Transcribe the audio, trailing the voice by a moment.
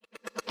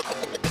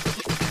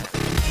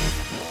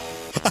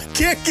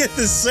can't get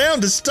the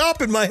sound to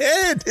stop in my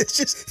head. It's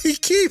just, he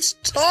keeps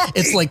talking.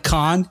 It's like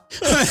Khan.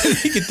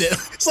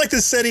 It's like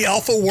the SETI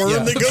alpha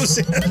worm that goes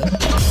in.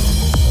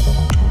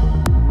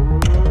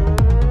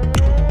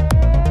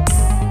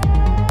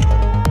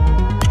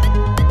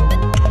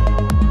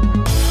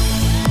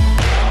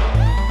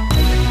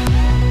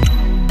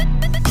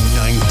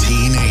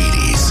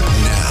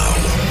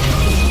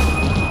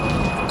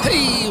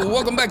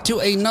 Welcome back to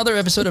another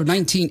episode of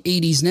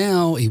 1980s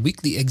Now, a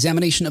weekly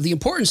examination of the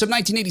importance of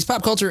 1980s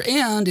pop culture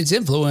and its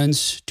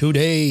influence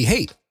today.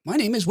 Hey, my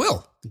name is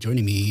Will.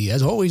 Joining me,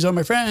 as always, are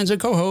my friends and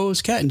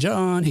co-hosts, Kat and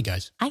John. Hey,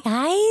 guys. Hi,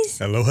 guys.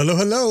 Hello, hello,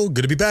 hello.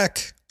 Good to be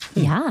back.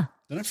 Yeah.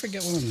 Did I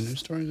forget one of the news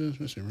stories?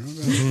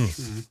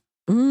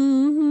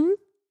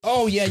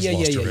 Oh, yeah.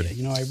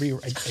 You know, I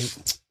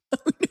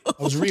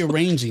was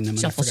rearranging them and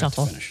Shuffle, I forgot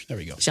shuffle. to finish. There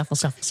we go.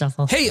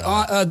 Shuffle.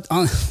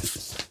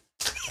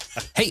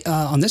 Hey,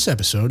 on this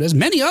episode, as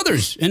many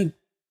others, and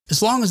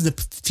as long as the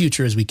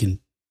future as we can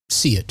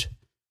see it,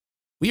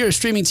 we are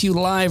streaming to you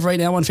live right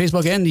now on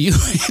Facebook and you.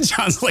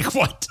 John's like,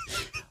 what?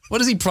 What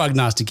is he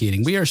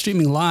prognosticating? We are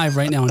streaming live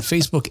right now on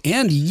Facebook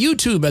and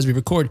YouTube as we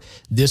record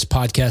this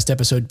podcast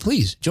episode.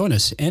 Please join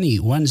us any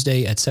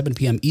Wednesday at 7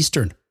 p.m.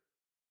 Eastern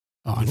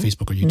on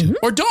Facebook or YouTube.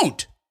 Or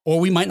don't, or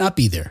we might not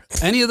be there.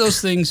 Any of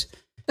those things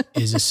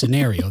is a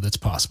scenario that's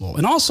possible.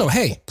 And also,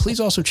 hey,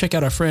 please also check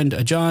out our friend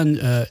John,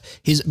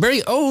 his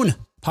very own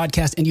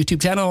podcast and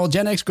YouTube channel,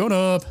 Gen X Grown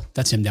Up.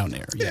 That's him down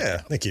there. Yeah,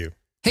 thank you.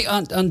 Hey,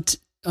 on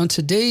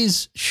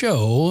today's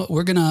show,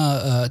 we're going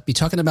to be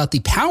talking about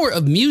the power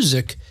of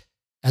music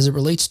as it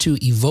relates to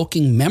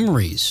evoking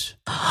memories.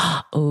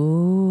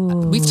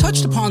 Oh, We've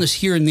touched upon this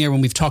here and there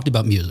when we've talked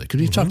about music,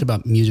 because we've talked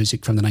about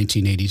music from the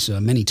 1980s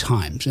many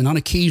times. And on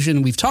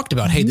occasion, we've talked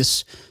about, hey,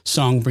 this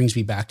song brings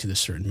me back to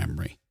this certain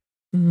memory.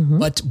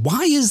 But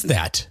why is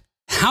that?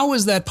 How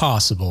is that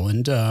possible?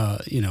 And,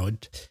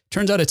 it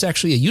turns out it's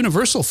actually a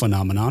universal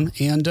phenomenon,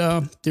 and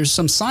there's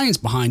some science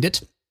behind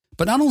it.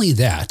 But not only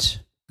that,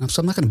 so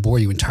I'm not going to bore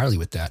you entirely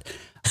with that.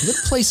 I'm going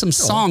to play some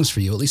songs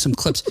for you, at least some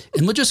clips,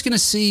 and we're just going to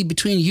see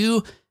between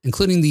you,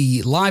 including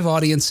the live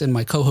audience and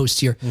my co-host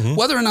here,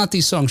 whether or not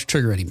these songs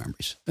trigger any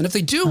memories. And if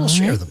they do, we'll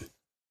share them.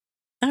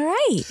 all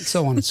right.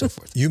 So on and so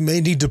forth. You may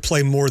need to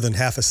play more than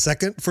half a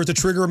second for it to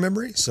trigger a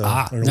memory. So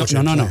I don't know what you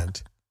have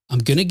planned. I'm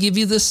going to give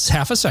you this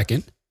half a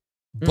second,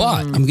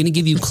 but I'm going to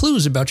give you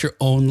clues about your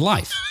own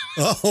life.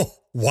 Oh,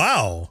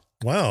 wow.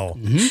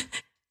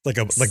 Like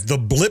the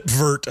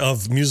blipvert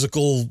of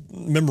musical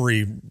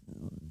memory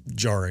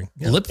jarring.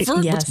 Yeah.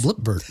 Blipvert? Yes. What's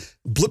blipvert?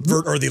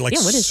 Blipvert are the what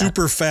is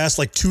super fast,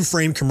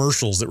 2-frame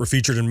commercials that were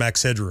featured in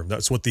Max Headroom.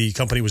 That's what the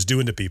company was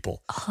doing to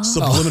people.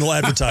 Subliminal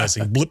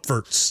advertising,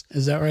 blipverts.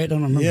 Is that right? I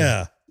don't remember.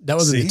 Yeah. That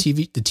was in the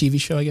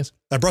TV show, I guess.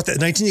 I brought that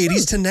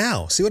 1980s to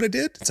now. See what I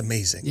did? It's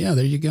amazing. Yeah,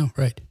 there you go.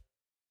 Right.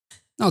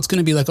 No, it's going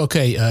to be like,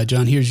 okay,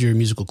 John, here's your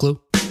musical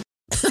clue.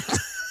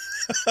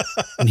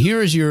 And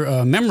here is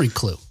your memory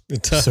clue.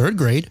 Third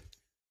grade,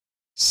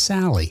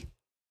 Sally.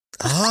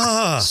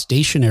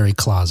 Stationery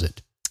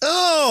closet.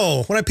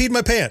 Oh, when I peed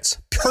my pants.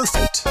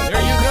 Perfect. There you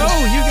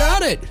go. You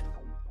got it.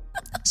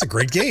 It's a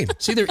great game.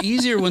 See, they're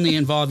easier when they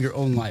involve your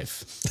own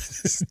life.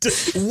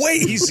 Way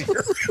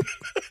easier.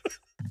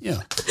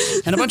 Yeah.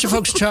 And a bunch of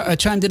folks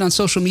chimed in on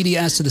social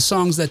media as to the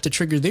songs that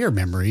trigger their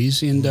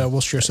memories, and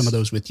we'll share some of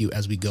those with you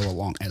as we go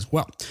along as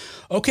well.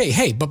 Okay,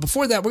 hey, but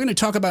before that, we're going to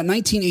talk about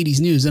 1980s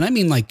news, and I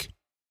mean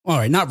all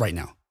right, not right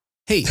now.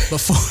 Hey,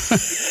 before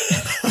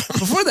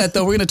that,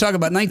 though, we're going to talk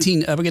about we're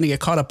going to get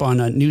caught up on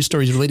news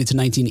stories related to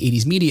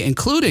 1980s media,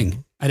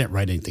 including, I didn't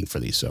write anything for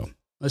these, so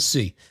let's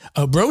see.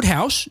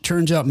 Roadhouse,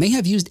 turns out, may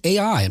have used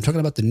AI. I'm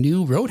talking about the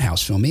new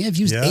Roadhouse film, may have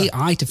used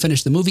AI to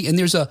finish the movie, and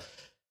there's a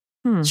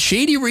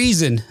shady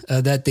reason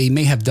that they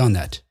may have done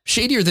that.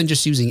 Shadier than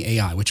just using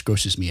AI, which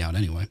grosses me out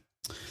anyway.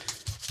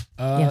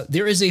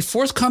 There is a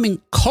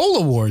forthcoming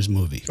Cola Wars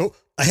movie. Oh,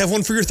 I have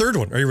one for your third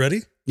one. Are you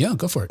ready? Yeah,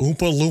 go for it.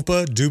 Oompa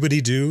Loompa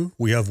Doobity Doo.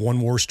 We have one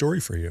more story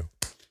for you.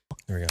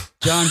 There we go.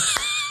 John.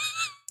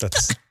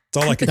 That's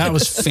all I could do. That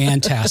was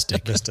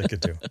fantastic. Best I could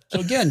do. So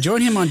again, join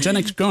him on Gen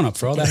X Grown Up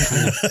for all that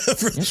kind of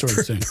sort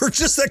of thing. For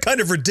just that kind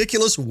of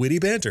ridiculous, witty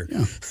banter.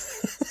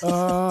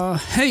 Yeah.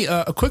 Hey,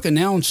 a quick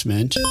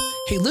announcement.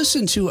 Hey,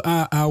 listen to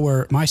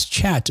my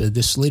chat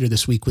later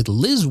this week with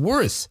Liz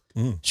Worth.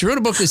 She wrote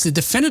a book that's the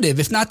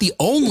definitive, if not the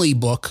only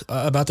book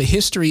about the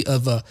history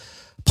of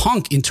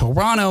punk in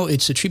Toronto.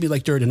 It's a tribute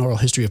like dirt, an oral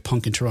history of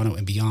punk in Toronto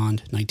and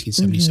beyond,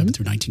 1977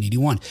 through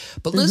 1981.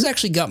 But Liz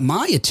actually got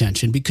my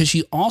attention because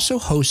she also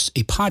hosts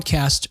a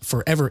podcast,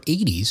 Forever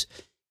 80s.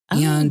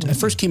 And I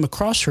first came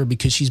across her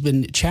because she's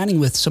been chatting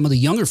with some of the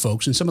younger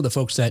folks and some of the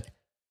folks that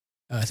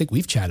I think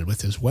we've chatted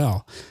with as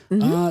well.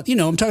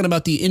 I'm talking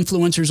about the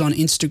influencers on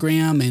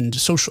Instagram and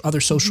other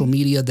social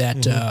media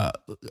that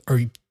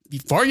are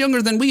far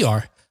younger than we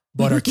are,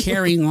 but are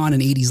carrying on an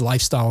 80s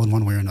lifestyle in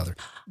one way or another.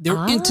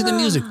 They're into the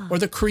music, or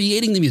they're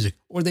creating the music,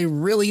 or they're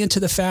really into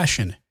the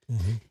fashion.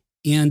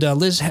 And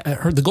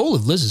the goal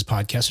of Liz's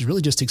podcast is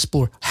really just to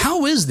explore,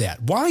 how is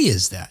that? Why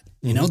is that?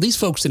 You know, these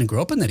folks didn't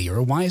grow up in that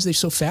era. Why is they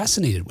so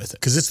fascinated with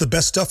it? Because it's the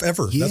best stuff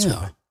ever. Yeah. That's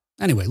why.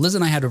 Anyway, Liz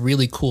and I had a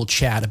really cool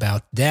chat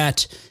about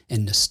that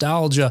and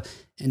nostalgia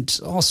and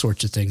all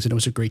sorts of things. And it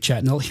was a great chat.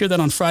 And I'll hear that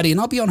on Friday. And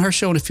I'll be on her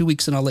show in a few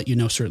weeks. And I'll let you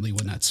know certainly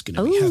when that's going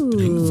to be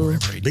happening for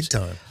everybody. Big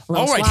time.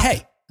 All right.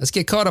 Hey, let's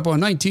get caught up on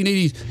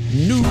 1980s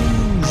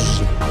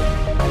news.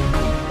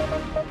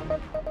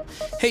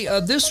 Hey,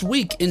 this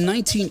week in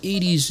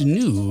 1980s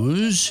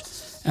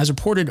news, as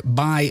reported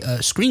by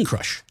Screen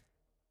Crush,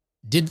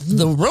 did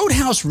the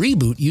Roadhouse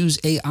reboot use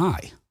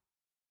AI?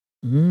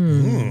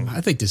 I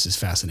think this is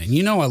fascinating.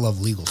 You know I love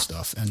legal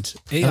stuff, and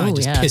AI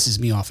pisses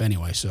me off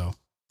anyway, so.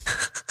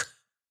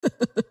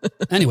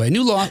 Anyway, a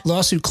new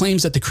lawsuit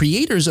claims that the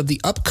creators of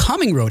the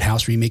upcoming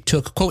Roadhouse remake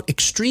took, quote,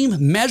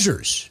 extreme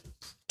measures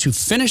to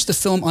finish the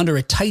film under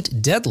a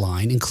tight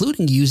deadline,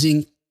 including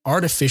using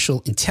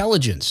artificial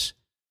intelligence.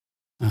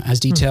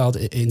 As detailed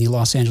in the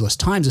Los Angeles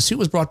Times, the suit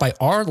was brought by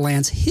R.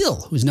 Lance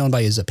Hill, who's known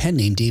by his pen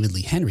name David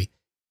Lee Henry,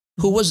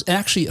 who was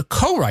actually a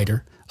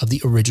co-writer of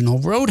the original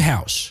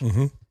Roadhouse.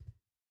 Mm-hmm.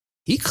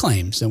 He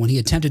claims that when he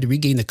attempted to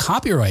regain the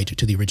copyright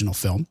to the original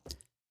film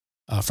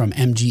from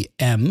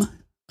MGM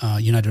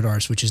United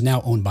Artists, which is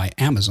now owned by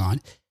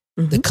Amazon,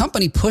 the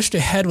company pushed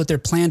ahead with their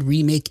planned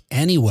remake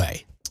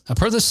anyway.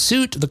 Per the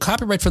suit, the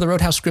copyright for the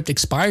Roadhouse script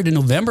expired in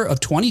November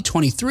of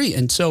 2023.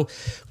 And so,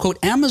 quote,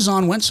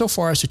 Amazon went so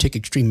far as to take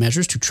extreme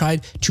measures to try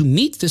to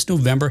meet this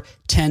November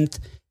 10th,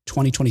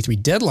 2023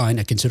 deadline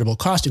at considerable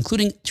cost,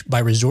 including by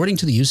resorting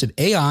to the use of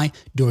AI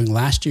during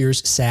last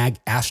year's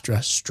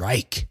SAG-AFTRA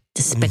strike.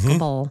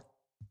 Despicable.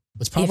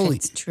 It's probably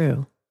if it's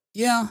true.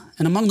 Yeah.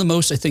 And among the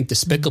most, I think,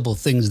 despicable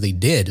things they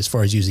did as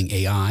far as using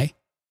AI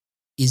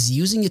is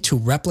using it to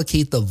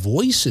replicate the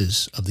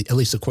voices of the, at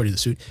least according to the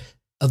suit,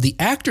 of the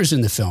actors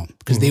in the film,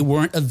 because they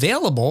weren't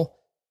available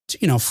to,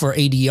 for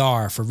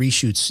ADR, for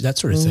reshoots, that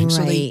sort of thing. Right.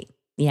 So they,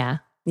 yeah.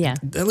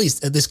 At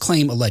least this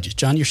claim alleges.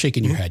 John, you're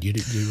shaking your head.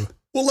 You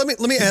Well, let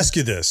me ask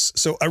you this.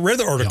 So I read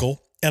the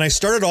article and I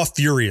started off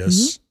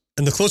furious,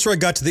 and the closer I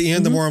got to the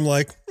end, the more I'm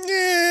like,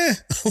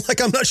 like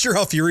I'm not sure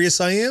how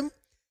furious I am.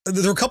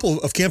 There are a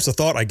couple of camps of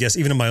thought, I guess,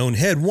 even in my own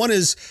head. One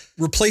is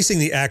replacing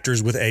the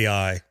actors with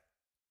AI,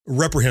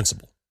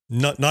 reprehensible.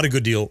 Not a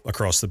good deal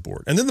across the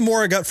board. And then the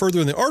more I got further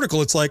in the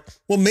article, it's like,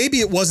 well, maybe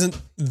it wasn't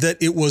that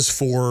it was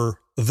for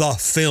the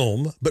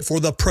film, but for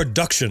the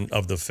production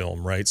of the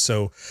film, right?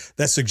 So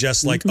that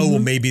suggests like, oh, well,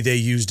 maybe they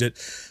used it.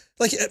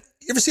 Like, you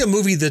ever see a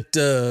movie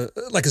that,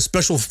 like a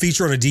special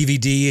feature on a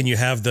DVD and you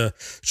have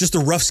just the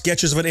rough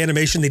sketches of an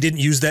animation, they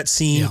didn't use that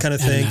scene kind of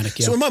thing.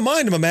 So in my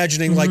mind, I'm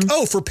imagining like,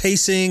 oh, for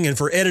pacing and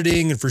for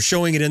editing and for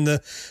showing it in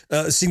the,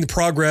 seeing the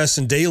progress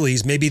and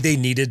dailies, maybe they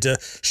needed to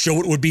show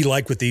what it would be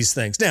like with these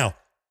things. Now,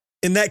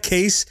 in that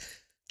case,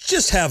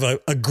 just have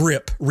a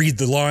grip, read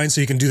the line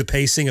so you can do the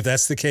pacing if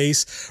that's the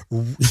case.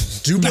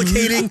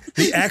 Duplicating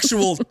the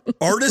actual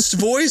artist's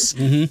voice,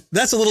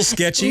 that's a little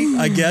sketchy,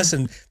 I guess.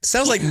 And it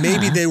sounds like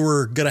maybe they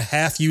were going to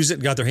half use it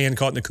and got their hand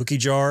caught in the cookie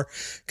jar,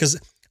 because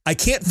I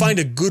can't find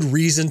a good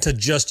reason to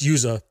just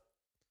use a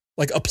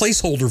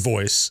placeholder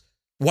voice.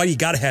 Why do you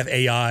got to have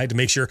AI to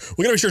make sure,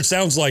 we got to make sure it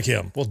sounds like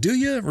him? Well, do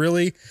you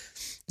really?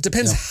 It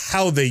depends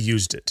how they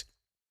used it.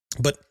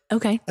 But I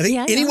think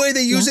any way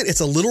they use it, it's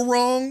a little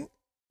wrong.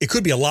 It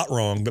could be a lot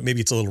wrong, but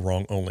maybe it's a little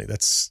wrong only.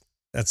 That's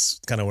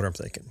kind of what I'm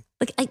thinking.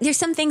 Like, there's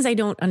some things I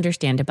don't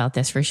understand about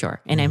this for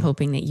sure, and I'm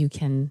hoping that you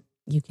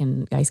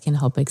guys can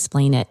help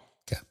explain it.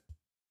 Okay.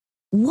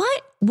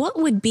 What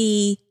would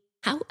be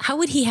how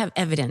would he have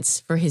evidence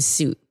for his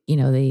suit?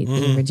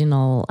 The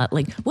original.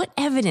 What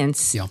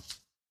evidence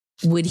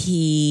would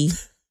he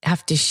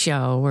have to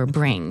show or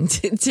bring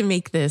to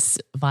make this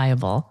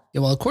viable? Yeah,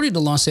 well, according to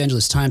Los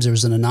Angeles Times, there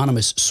was an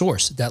anonymous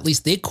source that at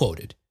least they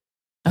quoted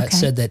that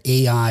said that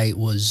AI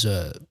was,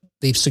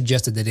 they've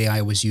suggested that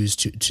AI was used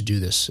to do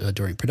this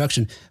during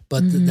production.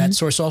 But that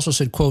source also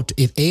said, quote,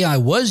 if AI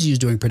was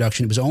used during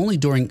production, it was only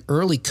during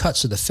early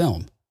cuts of the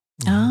film.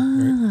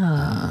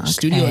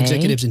 Studio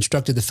executives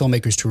instructed the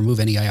filmmakers to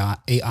remove any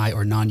AI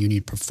or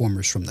non-union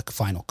performers from the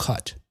final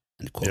cut,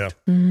 end quote.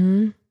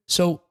 Yeah.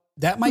 So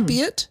that might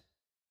be it.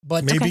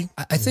 But maybe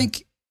I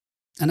think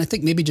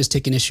maybe just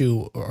take an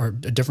issue or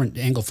a different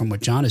angle from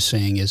what John is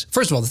saying is,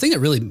 first of all, the thing that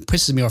really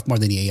pisses me off more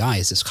than the AI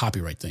is this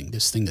copyright thing,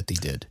 this thing that they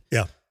did.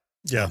 Yeah.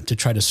 To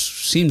try to,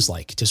 seems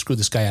like, to screw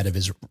this guy out of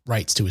his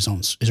rights to his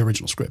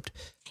original script.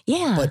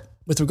 Yeah. But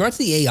with regard to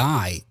the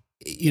AI,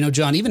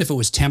 John, even if it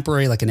was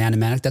temporary, like an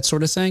animatic, that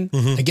sort of thing,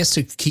 I guess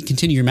to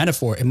continue your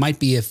metaphor, it might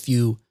be if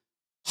you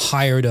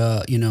hired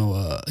a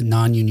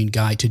non-union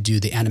guy to do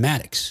the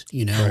animatics,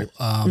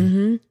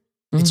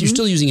 you're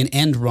still using an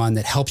end run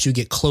that helps you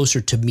get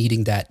closer to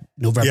meeting that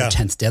November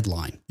 10th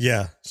deadline.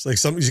 Yeah. It's like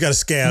he's got a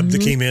scab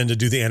that came in to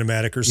do the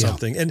animatic or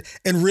something. And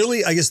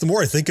really, I guess the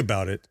more I think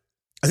about it,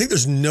 I think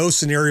there's no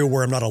scenario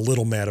where I'm not a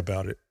little mad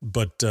about it.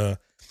 But if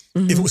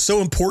it was so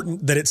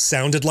important that it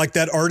sounded like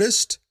that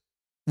artist,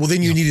 well,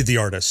 then you needed the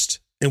artist.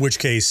 In which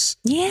case,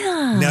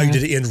 now you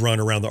did an end run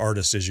around the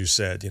artist, as you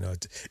said.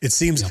 It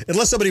seems,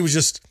 unless somebody was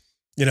just,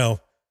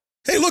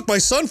 Hey, look, my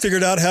son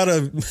figured out how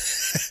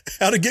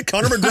to get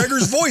Conor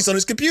McGregor's voice on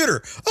his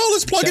computer. Oh,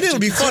 let's plug it in. It'll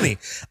be funny.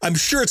 I'm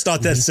sure it's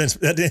not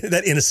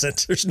that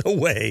innocent. There's no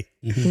way.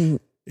 Mm-hmm.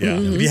 Yeah.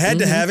 If you had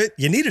to have it,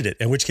 you needed it.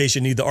 In which case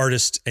you need the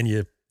artist and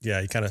you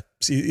kind of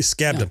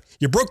scabbed him.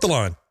 You broke the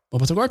line. Well,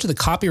 with regard to the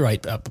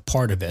copyright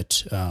part of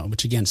it,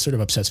 which again sort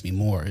of upsets me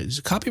more, is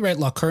copyright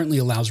law currently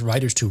allows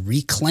writers to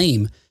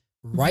reclaim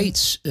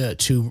rights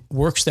to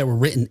works that were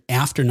written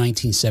after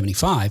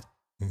 1975,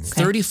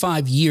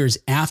 35 years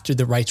after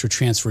the rights were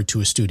transferred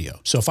to a studio.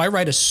 So if I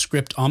write a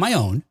script on my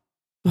own,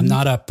 it's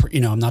not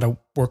a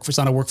work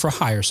for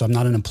hire, so I'm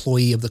not an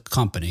employee of the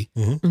company.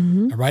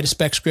 I write a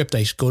spec script,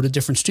 I go to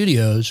different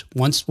studios.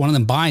 Once one of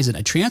them buys it,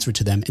 I transfer it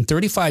to them. In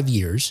 35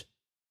 years,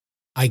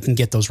 I can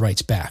get those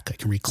rights back. I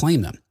can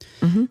reclaim them.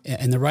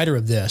 And the writer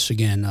of this,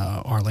 again,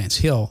 R. Lance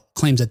Hill,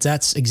 claims that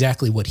that's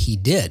exactly what he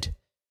did.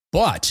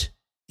 But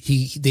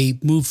they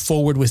moved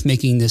forward with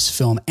making this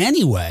film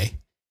anyway,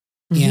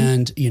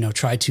 and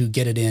tried to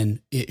get it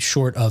in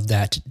short of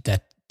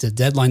the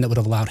deadline that would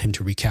have allowed him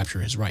to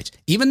recapture his rights,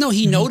 even though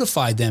he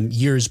notified them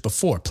years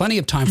before. Plenty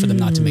of time for them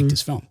not to make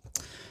this film.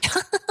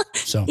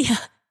 So yeah,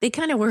 they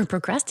kind of were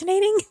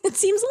procrastinating. It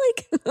seems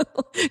like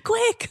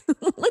quick,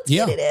 let's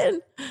get it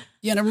in.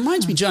 Yeah, and it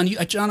reminds me, John,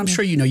 I'm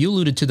sure you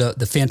alluded to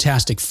the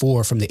Fantastic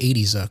Four from the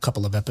 80s a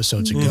couple of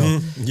episodes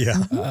ago.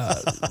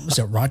 Was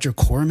it Roger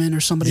Corman or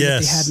somebody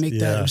that they had make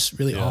that? It was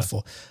really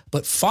awful.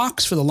 But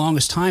Fox, for the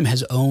longest time,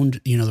 has owned,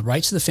 the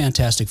rights to the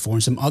Fantastic Four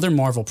and some other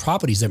Marvel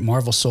properties that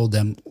Marvel sold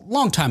them a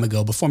long time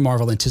ago, before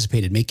Marvel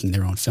anticipated making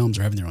their own films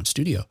or having their own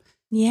studio.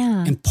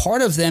 Yeah. And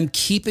part of them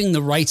keeping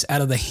the rights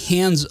out of the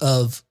hands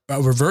of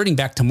reverting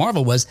back to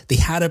Marvel was they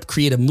had to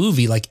create a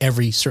movie like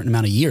every certain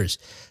amount of years.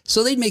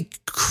 So they'd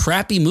make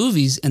crappy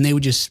movies and they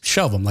would just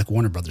shelve them like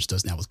Warner Brothers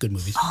does now with good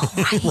movies.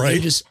 They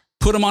just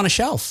put them on a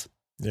shelf.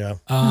 Yeah.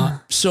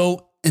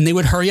 And they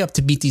would hurry up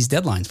to beat these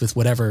deadlines with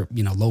whatever,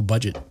 low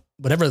budget,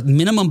 whatever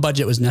minimum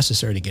budget was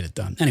necessary to get it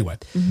done. Anyway,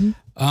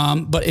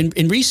 but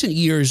in recent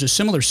years,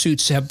 similar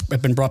suits have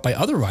been brought by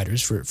other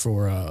writers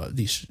for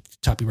these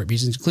copyright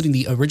reasons, including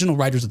the original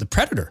writers of The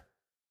Predator.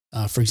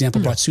 For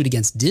example, brought suit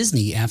against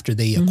Disney after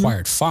they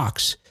acquired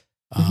Fox,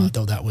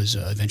 though that was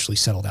eventually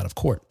settled out of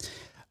court.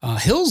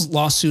 Hill's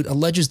lawsuit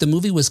alleges the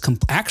movie was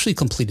actually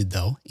completed,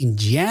 though, in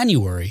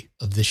January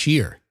of this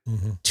year,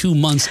 2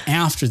 months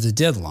after the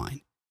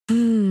deadline.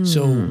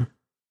 So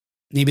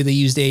maybe they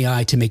used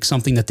AI to make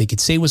something that they could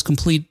say was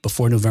complete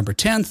before November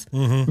 10th.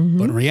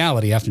 But in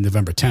reality, after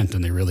November 10th,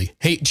 and they really,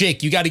 hey,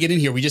 Jake, you got to get in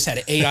here. We just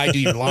had AI do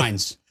your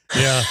lines.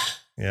 Yeah.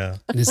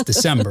 And it's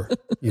December,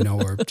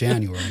 or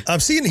January. I'm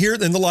seeing here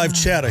in the live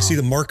chat, I see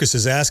that Marcus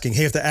is asking,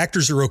 hey, if the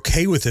actors are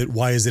okay with it,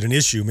 why is it an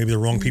issue? Maybe the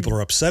wrong people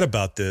are upset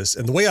about this.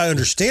 And the way I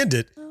understand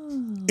it,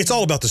 it's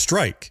all about the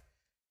strike.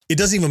 It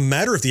doesn't even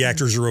matter if the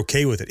actors are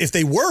okay with it. If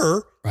they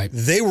were,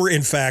 they were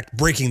in fact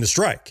breaking the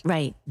strike.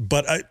 Right.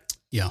 But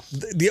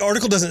the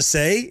article doesn't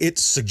say. It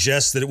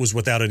suggests that it was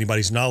without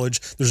anybody's knowledge.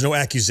 There's no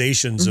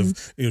accusations of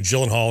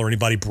Gyllenhaal or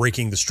anybody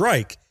breaking the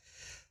strike.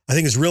 I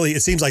think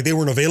it seems like they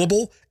weren't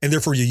available, and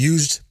therefore you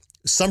used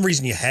some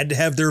reason you had to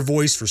have their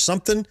voice for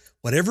something,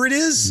 whatever it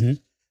is.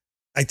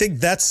 I think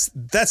that's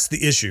the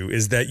issue,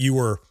 is that you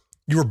were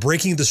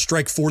breaking the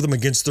strike for them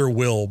against their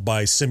will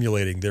by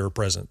simulating their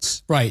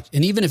presence. Right.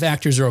 And even if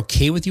actors are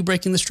okay with you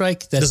breaking the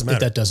strike, that doesn't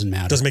matter.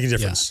 Doesn't make any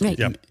difference.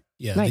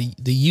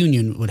 The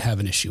union would have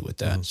an issue with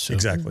that. So.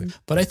 Exactly.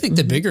 But I think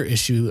the bigger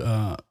issue,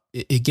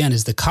 again,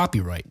 is the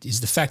copyright,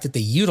 is the fact that they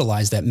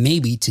utilize that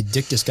maybe to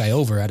dick this guy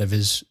over out of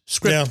his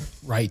script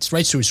rights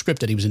to his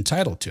script that he was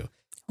entitled to.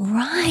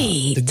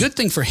 Right. The good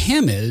thing for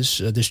him is,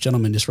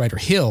 this writer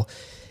Hill,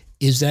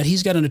 is that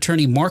he's got an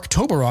attorney, Mark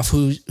Toberoff,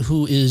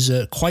 who is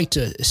quite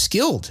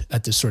skilled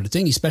at this sort of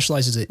thing. He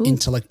specializes in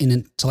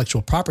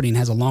intellectual property and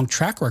has a long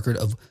track record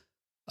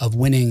of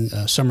winning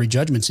summary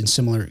judgments in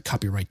similar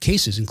copyright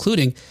cases,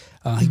 including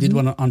he did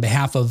one on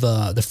behalf of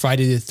the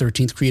Friday the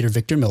 13th creator,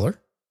 Victor Miller.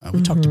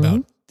 We talked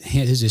about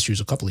his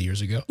issues a couple of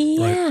years ago.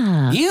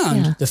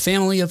 And the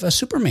family of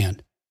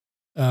Superman,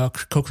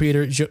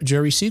 co-creator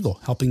Jerry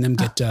Siegel, helping them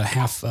get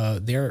half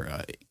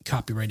their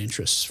copyright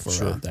interests for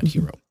that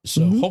hero.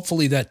 So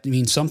hopefully that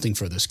means something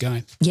for this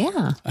guy.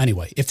 Yeah.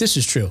 Anyway, if this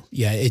is true,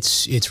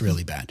 it's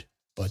really bad.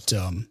 But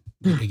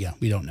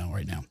we don't know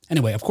right now.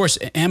 Anyway, of course,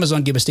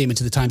 Amazon gave a statement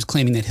to the Times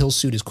claiming that Hill's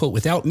suit is, quote,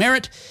 without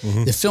merit.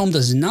 The film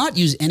does not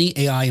use any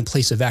AI in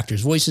place of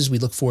actors' voices. We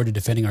look forward to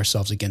defending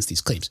ourselves against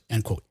these claims,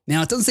 end quote.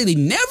 Now, it doesn't say they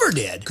never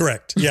did.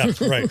 Correct. Yeah,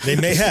 right. They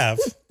may have.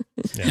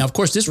 Now, of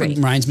course, this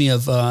reminds me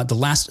of The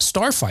Last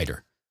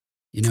Starfighter.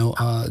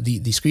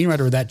 The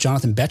screenwriter of that,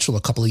 Jonathan Betchell,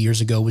 a couple of years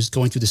ago, was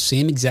going through the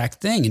same exact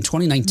thing. In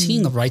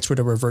 2019, the rights were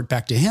to revert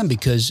back to him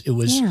because it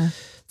was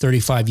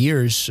 35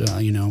 years,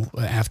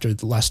 after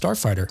The Last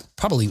Starfighter.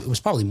 It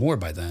was probably more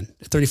by then.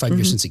 35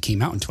 years since it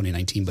came out in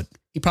 2019, but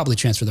he probably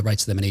transferred the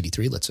rights to them in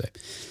 83, let's say.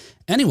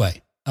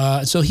 Anyway,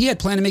 so he had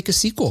planned to make a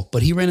sequel,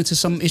 but he ran into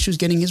some issues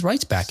getting his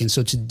rights back. And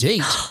so to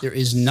date, there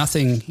is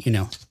nothing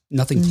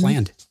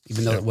planned,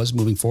 even though it was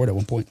moving forward at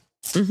one point.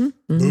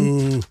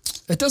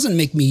 It doesn't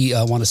make me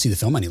want to see the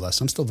film any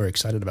less. I'm still very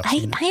excited about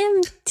seeing it. I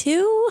am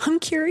too. I'm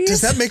curious.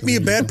 Does that make me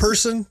a bad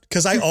person?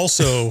 Because I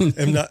also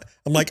am not.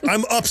 I'm like,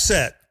 I'm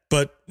upset,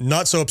 but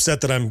not so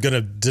upset that I'm going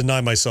to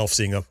deny myself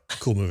seeing a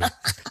cool movie.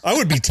 I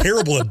would be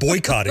terrible at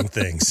boycotting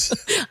things.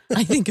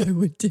 I think I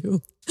would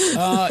too.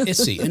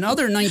 Let's see. In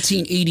other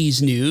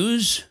 1980s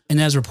news,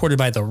 and as reported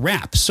by The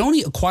Wrap,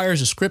 Sony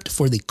acquires a script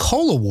for the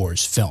Cola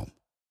Wars film.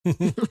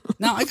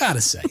 Now, I got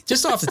to say,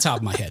 just off the top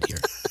of my head here,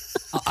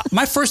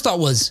 my first thought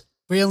was,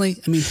 really?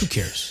 I mean, who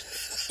cares?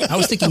 I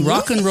was thinking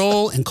rock and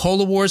roll and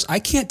Cola Wars. I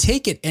can't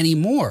take it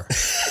anymore.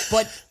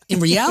 But in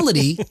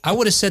reality, I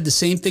would have said the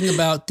same thing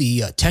about the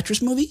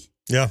Tetris movie.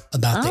 Yeah.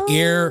 About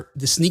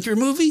the sneaker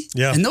movie.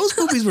 Yeah. And those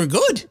movies were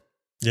good.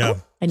 Yeah.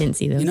 I didn't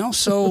see those.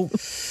 So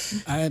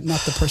I'm not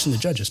the person to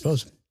judge, I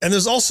suppose. And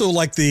there's also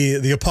like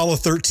the Apollo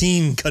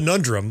 13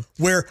 conundrum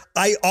where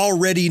I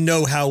already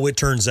know how it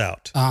turns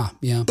out.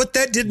 Yeah. But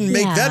that didn't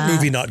make that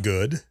movie not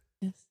good.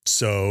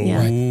 So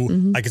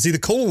I can see the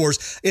Cola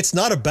Wars. It's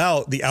not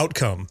about the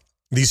outcome,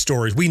 these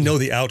stories. We know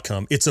the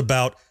outcome. It's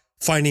about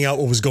finding out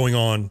what was going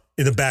on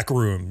in the back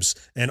rooms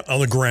and on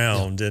the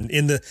ground and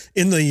in the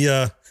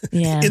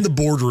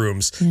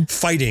boardrooms,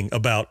 fighting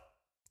about,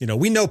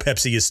 we know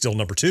Pepsi is still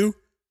number 2,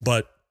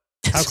 but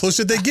how close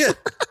did they get?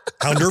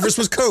 How nervous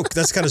was Coke?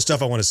 That's the kind of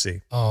stuff I want to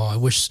see. Oh, I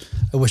wish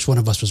one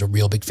of us was a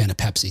real big fan of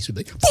Pepsi. So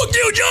we'd be like, fuck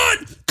you,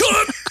 John!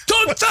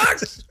 Come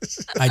facts!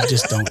 I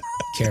just don't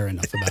care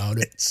enough about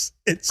it.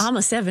 I'm a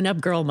 7-Up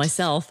girl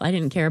myself. I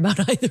didn't care about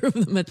either of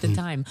them at the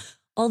time.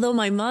 Although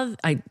my mother,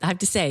 I have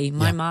to say,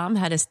 my mom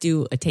had us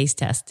do a taste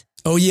test.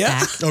 Oh,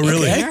 yeah? Oh,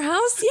 really? In her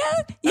house?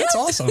 Yeah. That's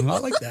awesome. I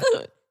like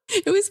that.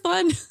 It was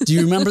fun. Do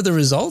you remember the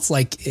results?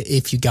 Like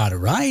if you got it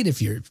right,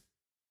 if your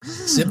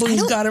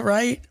siblings got it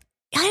right?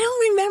 I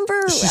don't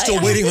remember. She's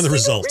still waiting on the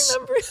results.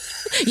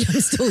 Yeah,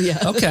 I'm still,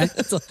 Okay.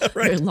 It's a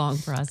very long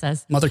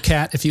process. Mother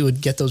Cat, if you would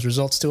get those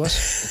results to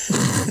us.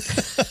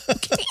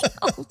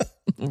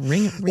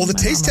 Well, the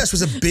taste test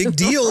was a big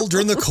deal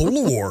during the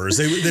Cola Wars.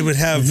 They would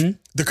have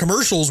the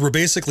commercials were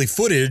basically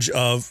footage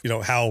of,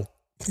 how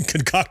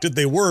concocted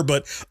they were,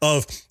 but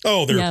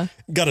they're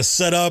got to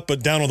set up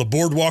but down on the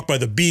boardwalk by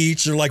the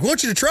beach. They're like, we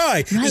want you to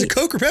try. Is it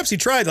Coke or Pepsi?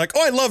 Try it. Like,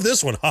 oh, I love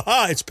this one.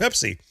 Ha, it's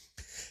Pepsi.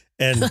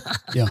 And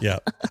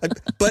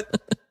but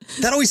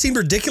that always seemed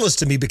ridiculous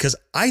to me because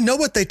I know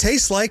what they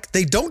taste like.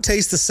 They don't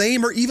taste the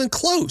same or even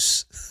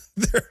close.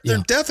 They're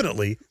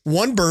definitely,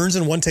 one burns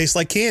and one tastes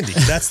like candy.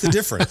 That's the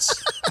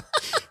difference.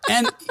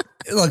 And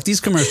look,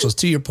 these commercials,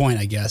 to your point,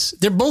 I guess,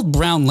 they're both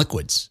brown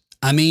liquids.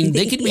 I mean,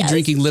 they could be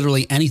drinking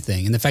literally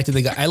anything. And the fact that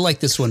they go, I like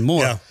this one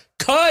more. Yeah.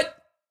 Cut.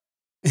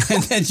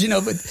 And then,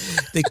 but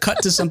they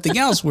cut to something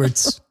else where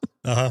it's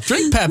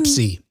drink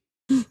Pepsi.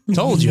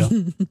 Told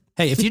you.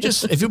 Hey, if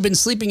you've been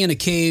sleeping in a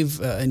cave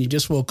and you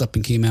just woke up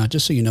and came out,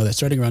 just so you know that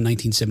starting around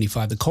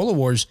 1975, the Cola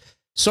Wars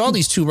saw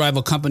these two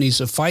rival companies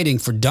fighting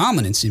for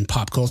dominance in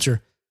pop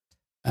culture,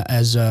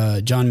 as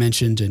John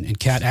mentioned and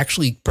Kat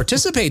actually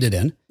participated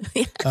in.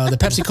 The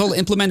Pepsi Cola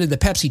implemented the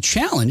Pepsi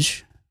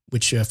Challenge,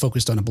 which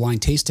focused on a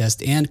blind taste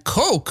test, and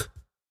Coke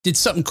did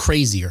something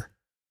crazier.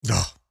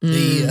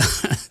 They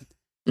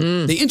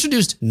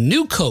introduced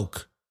New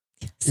Coke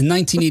in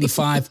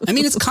 1985. I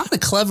mean, it's kind of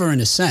clever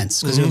in a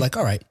sense because they're like,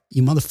 all right,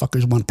 you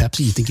motherfuckers want Pepsi?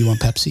 You think you want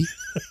Pepsi?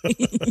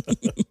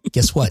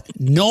 Guess what?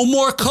 No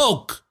more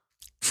Coke.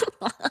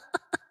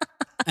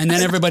 And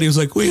then everybody was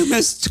like, we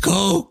missed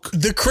Coke.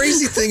 The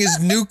crazy thing is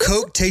New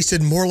Coke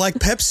tasted more like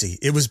Pepsi.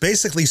 It was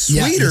basically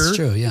sweeter. Yeah, that's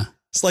true, yeah.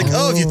 It's like,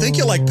 if you think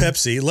you like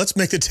Pepsi, let's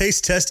make the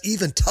taste test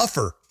even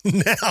tougher.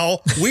 Now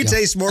we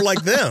taste more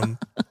like them.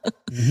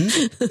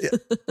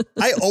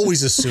 I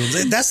always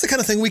assumed that's the kind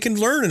of thing we can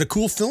learn in a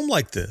cool film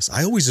like this.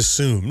 I always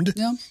assumed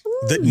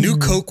that New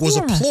Coke was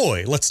a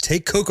ploy. Let's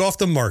take Coke off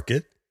the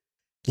market.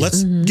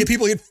 Let's get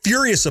people to get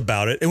furious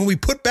about it. And when we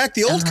put back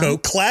the old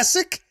Coke,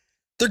 classic,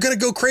 they're going to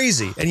go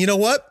crazy. And you know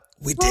what?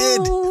 We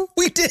did.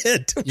 We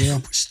did. Yeah.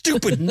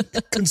 Stupid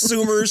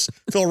consumers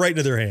fell right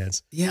into their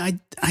hands. Yeah,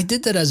 I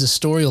did that as a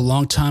story a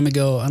long time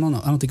ago. I don't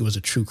know. I don't think it was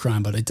a true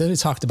crime, but I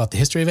talked about the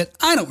history of it.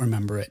 I don't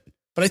remember it,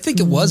 but I think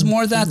it was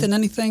more that than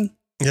anything.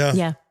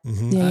 Yeah.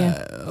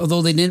 Yeah.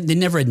 Although they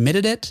never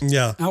admitted it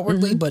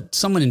outwardly, but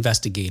someone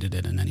investigated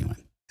it in any way.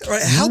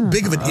 Right. How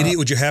big of an idiot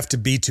would you have to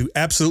be to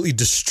absolutely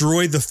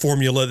destroy the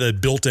formula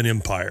that built an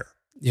empire?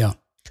 Yeah.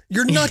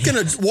 You're not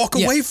going to walk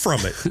away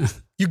from it.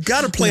 You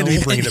got to plan to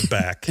be bringing it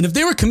back. And if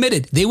they were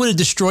committed, they would have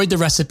destroyed the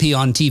recipe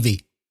on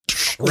TV.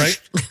 Right?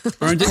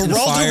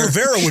 Geraldo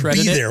Rivera would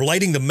be there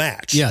lighting the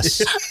match.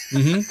 Yes.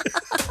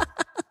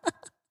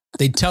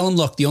 They'd tell him,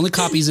 look, the only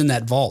copy's in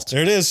that vault.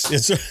 There it is.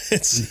 So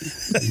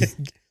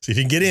if you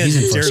can get in,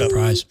 he's in for a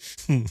surprise.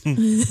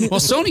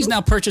 Well, Sony's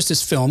now purchased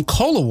this film,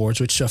 Cola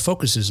Wars, which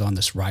focuses on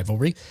this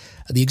rivalry.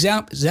 The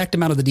exact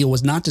amount of the deal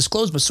was not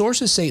disclosed, but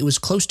sources say it was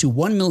close to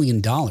 $1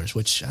 million,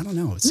 which, I don't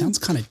know, it sounds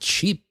kind of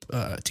cheap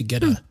to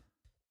get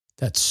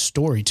that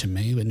story to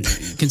me, and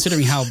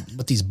considering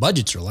what these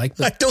budgets are like.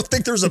 But I don't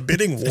think there's a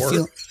bidding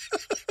war.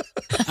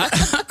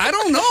 I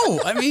don't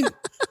know. I mean,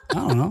 I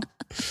don't know.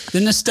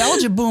 The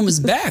nostalgia boom is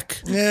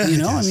back. Yeah, you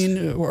know, it I is.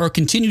 mean, or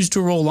continues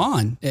to roll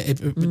on.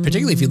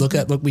 Particularly if you look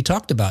at what we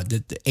talked about,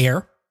 the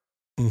Air.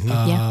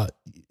 Yeah.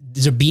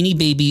 There's a Beanie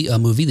Baby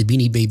movie, the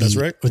Beanie Baby, That's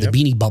right. or the Yep.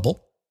 Beanie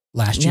Bubble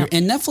last year, Yep.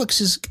 and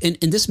Netflix is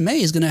in this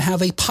May is going to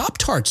have a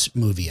Pop-Tarts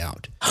movie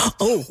out.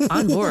 Oh,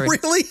 on board.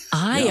 Really?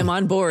 I am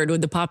on board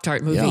with the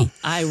Pop-Tart movie. Yeah.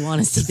 I want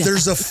to see that.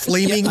 There's a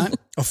flaming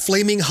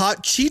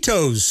hot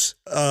Cheetos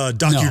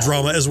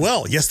docudrama as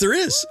well. Yes, there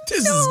is.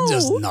 This is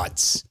just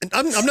nuts. And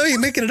I'm not even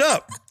making it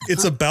up.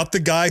 It's about the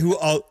guy who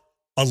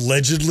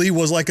allegedly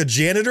was like a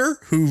janitor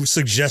who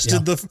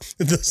suggested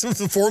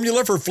the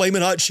formula for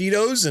flaming hot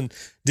Cheetos and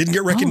didn't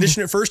get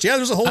recognition at first. Yeah,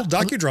 there's a whole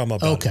docudrama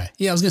about it. Okay.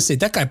 Yeah, I was going to say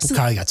that guy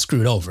probably got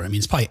screwed over. I mean,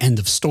 it's probably end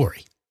of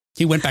story.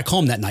 He went back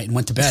home that night and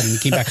went to bed and he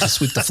came back to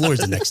sweep the floors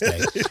the next day.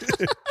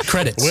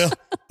 Credits.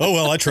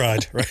 Well, I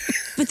tried. Right?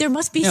 But there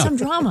must be some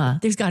drama.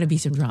 There's got to be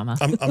some drama.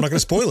 I'm not going to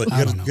spoil it.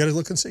 You got to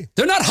look and see.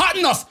 They're not hot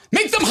enough.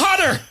 Make them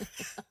hotter.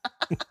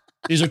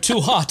 These are too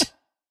hot.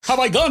 Have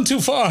I gone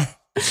too far?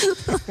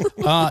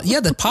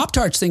 The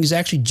Pop-Tarts thing is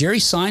actually Jerry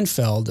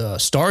Seinfeld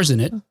stars in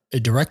it,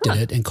 directed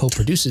it, and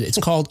co-produces it. It's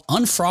called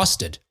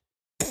Unfrosted.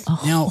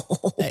 Now,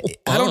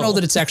 I don't know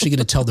that it's actually going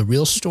to tell the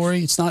real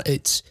story. It's not.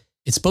 It's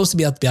supposed to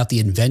be about the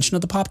invention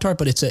of the Pop-Tart,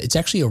 but it's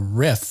actually a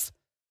riff,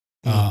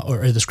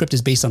 or the script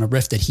is based on a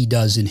riff that he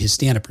does in his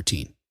stand-up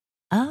routine.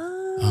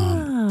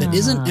 That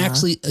isn't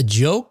actually a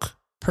joke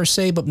per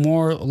se, but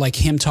more like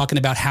him talking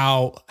about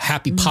how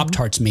happy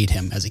Pop-Tarts made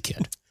him as a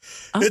kid.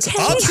 It's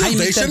Okay.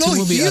 observational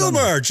movie? I don't know.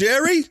 humor,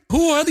 Jerry.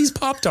 Who are these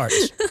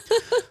Pop-Tarts?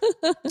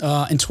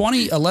 In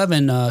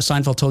 2011,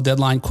 Seinfeld told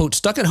Deadline, quote,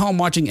 stuck at home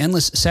watching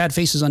endless sad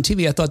faces on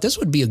TV, I thought this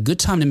would be a good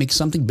time to make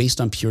something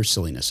based on pure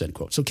silliness, end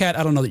quote. So, Kat,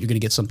 I don't know that you're going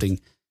to get something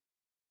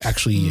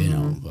actually,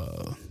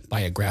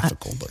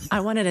 biographical. But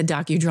I wanted a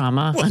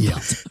docudrama. yeah.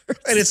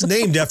 And it's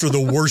named after the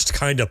worst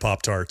kind of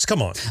Pop-Tarts.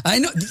 Come on. I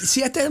know.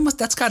 See,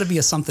 that's got to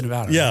be something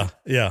about it.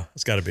 Yeah,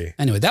 it's got to be.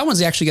 Anyway, that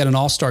one's actually got an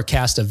all-star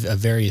cast of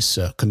various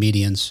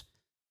comedians.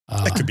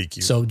 That could be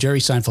cute. So Jerry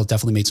Seinfeld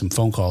definitely made some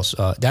phone calls.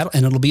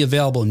 And it'll be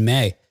available in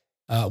May.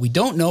 We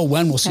don't know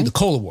when we'll see the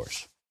Cola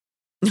Wars.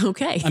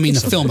 Okay. I mean, the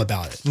film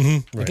about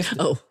it. Right.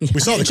 Oh, We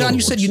saw the John, Cola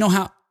you said Wars. you know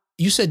how.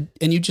 You said,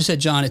 and you just said,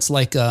 John, it's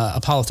like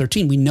Apollo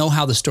 13. We know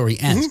how the story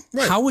ends.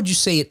 right. How would you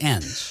say it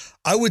ends?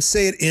 I would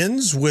say it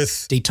ends with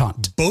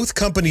Detente. both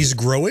companies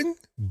growing,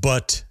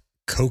 but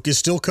Coke is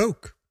still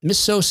Coke. Miss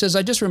So says,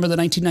 I just remember the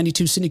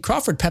 1992 Cindy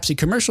Crawford Pepsi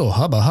commercial.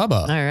 Hubba,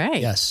 hubba. all right.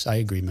 Yes, I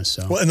agree, Miss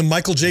So. Well, and the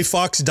Michael J.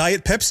 Fox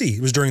Diet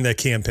Pepsi was during that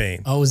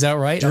campaign. Oh, is that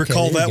right? Do you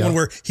recall there that go. one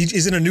where he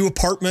is in a new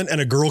apartment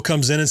and a girl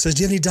comes in and says,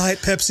 do you have any Diet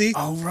Pepsi?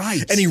 Oh,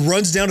 right. And he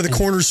runs down to the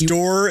corner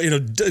store,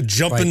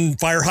 jumping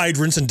fire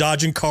hydrants and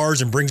dodging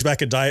cars and brings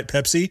back a Diet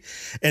Pepsi.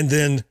 And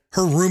then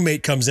her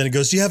roommate comes in and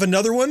goes, do you have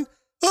another one?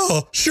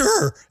 Oh,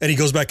 sure. And he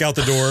goes back out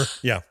the door.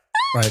 Yeah.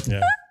 Right.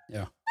 Yeah.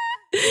 Yeah.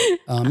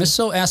 Miss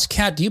So asks,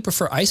 Kat, do you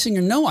prefer icing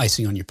or no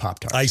icing on your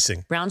Pop-Tart?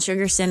 Icing. Brown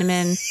sugar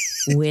cinnamon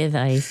with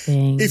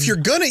icing. If you're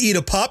going to eat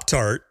a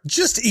Pop-Tart,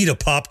 just eat a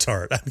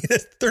Pop-Tart. I mean,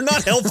 they're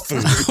not health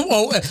food.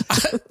 Well,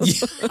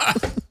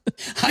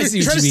 I see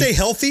You're what trying to you mean. stay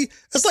healthy?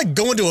 That's like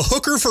going to a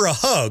hooker for a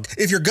hug.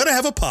 If you're going to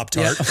have a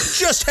Pop-Tart,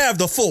 just have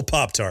the full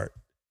Pop-Tart.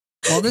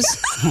 Well,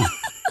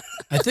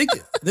 I think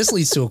this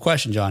leads to a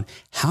question, John.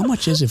 How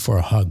much is it for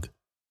a hug?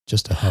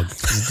 Just a hug.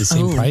 Is it the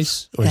same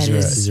price? Or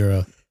is there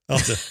a I'll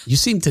have you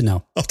seem to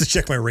know. to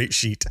check my rate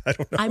sheet. I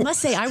don't know. I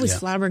must say, I was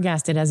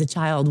flabbergasted as a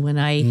child when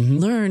I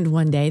learned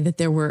one day that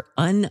there were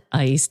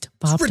uniced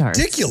Pop-Tarts.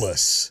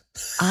 Ridiculous.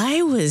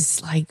 I was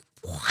like,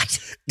 what?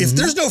 If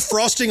there's no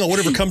frosting on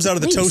whatever comes out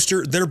of the Please.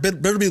 toaster, there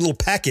better be a little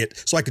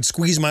packet so I could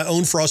squeeze my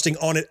own frosting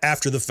on it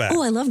after the fact.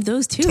 Oh, I loved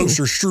those too.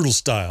 Toaster strudel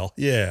style.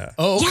 Yeah.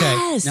 Oh, okay.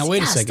 Yes, Now, wait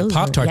a yes, second. those were-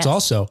 Pop-Tarts yes.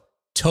 also.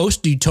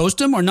 Toast. Do you toast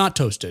them or not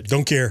toasted?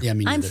 Don't care. Yeah,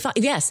 me I'm neither.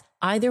 yes,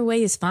 either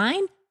way is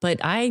fine, but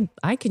I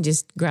can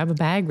just grab a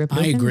bag, rip it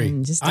I open, agree.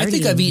 and just I start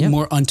think eating. I've eaten Yep.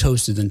 more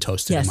untoasted than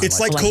toasted Yes. in my It's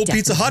life. like Oh, cold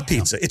pizza, hot definitely.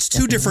 pizza. It's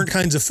two different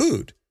kinds of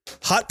food.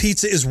 Hot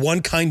pizza is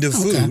one kind of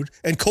food,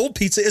 and cold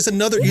pizza is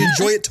another. You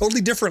enjoy it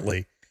totally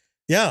differently.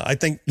 Yeah, I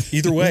think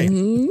either way.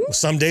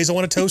 Some days I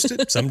want to toast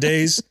it. Some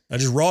days I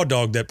just raw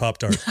dog that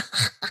Pop-Tart.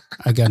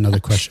 I got another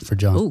question for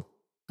John. Ooh.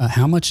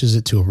 How much is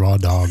it to a raw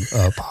dog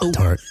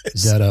Pop-Tart?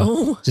 Is that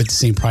the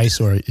same price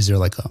or is there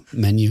like a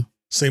menu?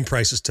 Same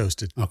price as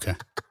toasted. Okay.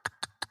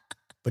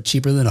 But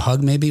cheaper than a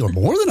hug maybe or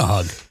more than a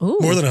hug? Ooh.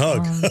 More than a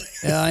hug.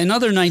 In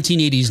other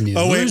 1980s news.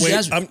 Oh, wait.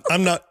 As-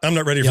 I'm not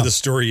ready Yeah. for this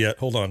story yet.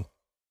 Hold on.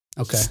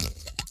 Okay.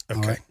 All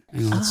Okay. right.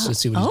 Hang on, let's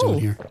see what he's doing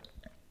here.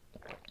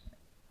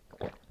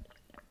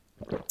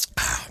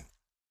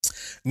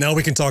 Now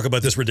we can talk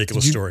about this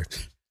ridiculous story.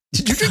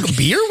 Did you drink a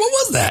beer? What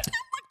was that?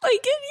 Like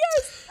it,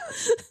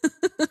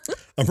 yes.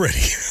 I'm ready.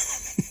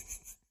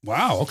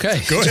 Wow.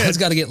 Okay. Go ahead. John's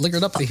got to get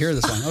liquored up to hear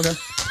this one. Okay.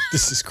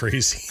 This is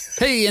crazy.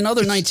 Hey, in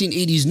other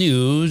 1980s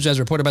news, as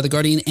reported by The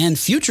Guardian and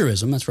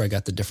Futurism, that's where I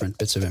got the different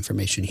bits of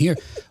information here.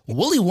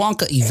 Willy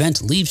Wonka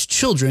event leaves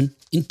children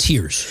in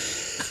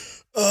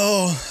tears.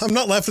 Oh, I'm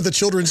not laughing at the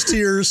children's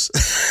tears.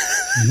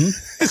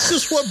 It's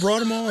just what brought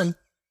them on.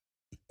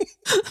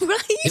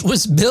 Right? It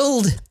was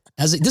billed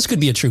as this could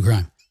be a true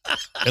crime.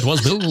 It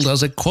was billed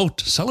as a, quote,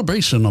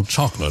 celebration of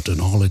chocolate in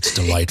all its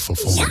delightful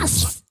forms.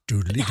 Yes.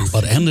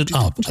 But ended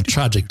up a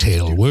tragic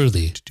tale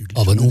worthy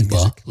of an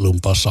Oompa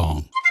Loompa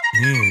song.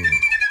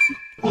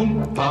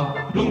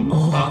 Oompa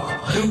Loompa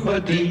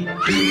Loompa Dee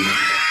Doo.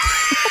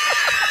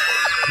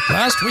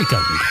 Last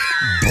weekend,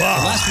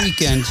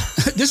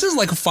 this is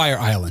like a Fire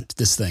Island,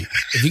 this thing.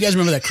 If you guys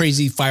remember that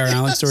crazy Fire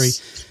Island story,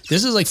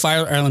 this is like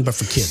Fire Island, but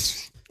for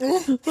kids.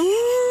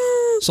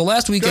 So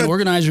last weekend,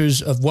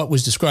 organizers of what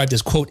was described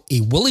as, quote,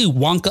 a Willy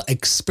Wonka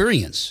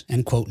experience,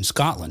 end quote, in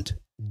Scotland,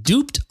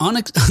 duped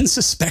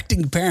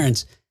unsuspecting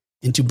parents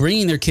into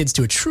bringing their kids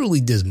to a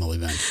truly dismal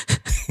event.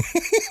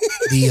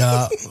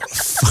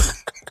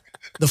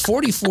 The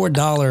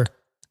 $44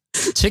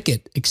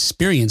 ticket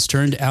experience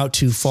turned out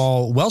to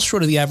fall well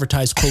short of the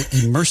advertised, quote,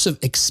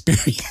 immersive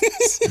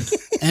experience,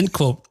 end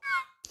quote,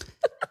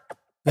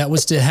 that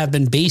was to have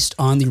been based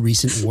on the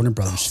recent Warner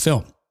Brothers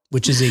film,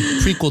 which is a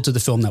prequel to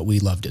the film that we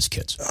loved as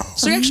kids.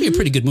 It's actually a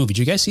pretty good movie. Did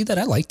you guys see that?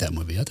 I liked that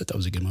movie. I thought that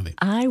was a good movie.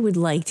 I would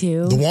like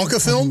to. The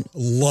Wonka film?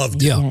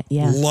 Loved it.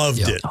 Yeah.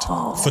 Loved it.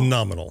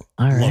 Phenomenal.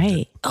 All Loved right.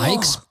 it. I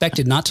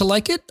expected not to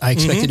like it. I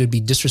expected it would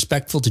be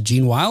disrespectful to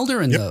Gene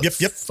Wilder and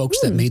the folks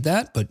that made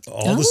that. But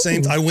All the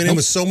same. I went in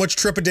with so much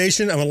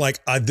trepidation. I'm like,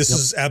 this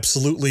is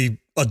absolutely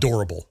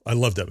adorable. I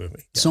love that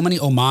movie. so many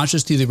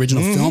homages to the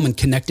original film and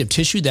connective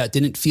tissue that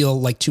didn't feel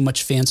like too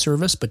much fan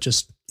service, but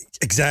just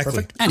Exactly.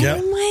 perfect. Anyway.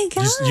 Oh my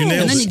God. You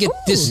nailed And then it. you get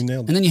this, You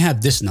nailed and then you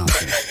have this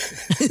nonsense.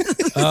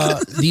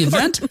 The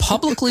event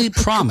publicly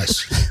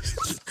promised.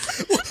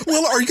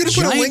 Well, are you going to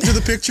put a link to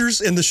the pictures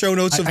in the show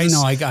notes of I this?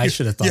 know. I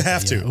should have thought. You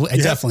have that, to. yeah. I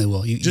You definitely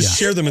will. You, Just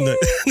share them in the,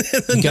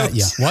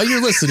 notes. While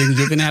you're listening,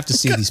 you're going to have to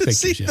see these pictures.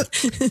 See Yeah.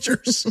 the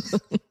pictures.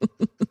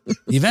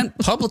 The event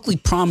publicly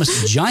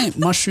promised giant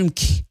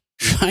mushrooms,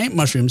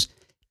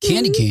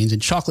 candy canes,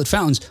 and chocolate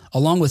fountains,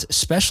 along with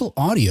special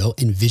audio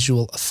and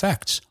visual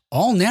effects,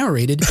 all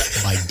narrated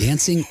by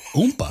dancing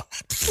Oompa.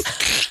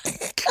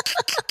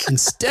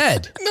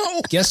 Instead,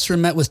 guests were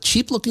met with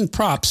cheap-looking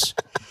props,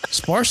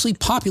 sparsely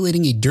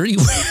populating a dirty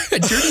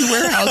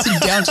warehouse in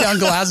downtown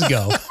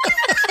Glasgow.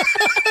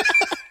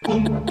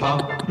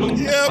 Oompa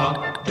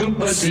Loompa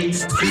Loompa Dee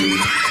Doo.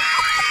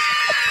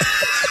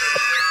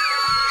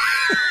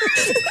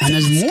 And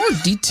as more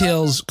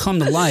details come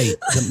to light,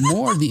 the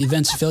more the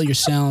event's failure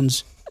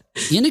sounds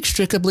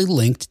inextricably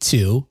linked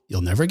to,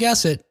 you'll never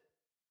guess it,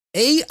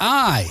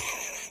 AI.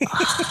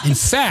 In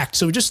fact,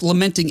 so we're just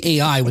lamenting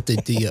AI with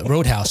the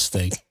Roadhouse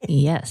thing.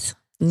 Yes.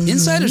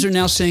 Insiders are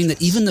now saying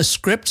that even the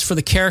scripts for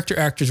the character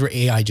actors were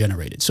AI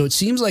generated. So it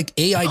seems like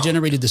AI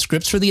generated the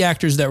scripts for the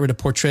actors that were to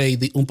portray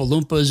the Oompa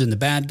Loompas and the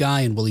bad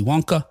guy and Willy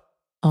Wonka.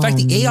 In fact,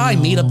 the AI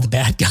made up the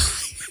bad guy.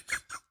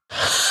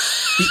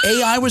 The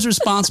AI was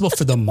responsible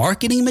for the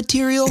marketing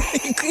material.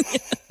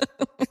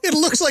 It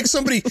looks like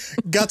somebody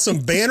got some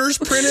banners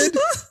printed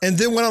and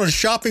then went on a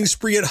shopping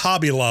spree at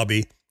Hobby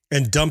Lobby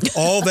and dumped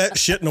all that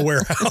shit in a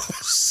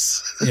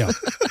warehouse. Yeah.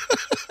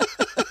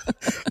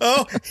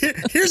 Oh,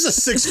 here's a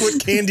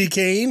 6-foot candy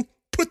cane.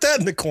 Put that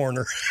in the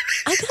corner.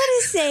 I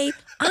gotta say,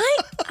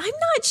 I'm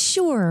not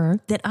sure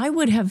that I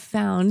would have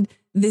found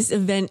this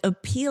event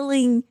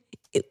appealing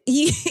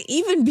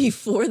even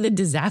before the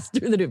disaster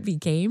that it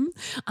became.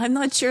 I'm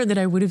not sure that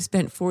I would have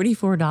spent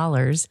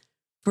 $44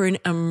 for an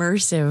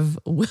immersive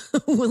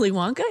Willy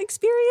Wonka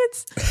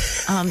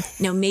experience.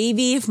 Now,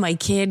 maybe if my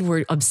kid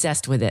were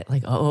obsessed with it,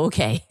 like, oh,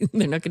 okay,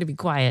 they're not going to be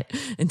quiet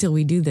until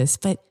we do this.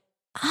 But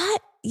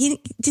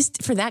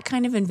just for that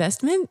kind of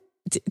investment,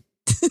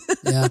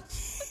 Yeah.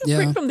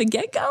 right from the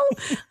get-go,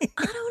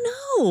 I don't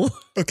know.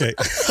 Okay.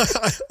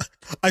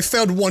 I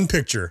found one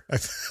picture. I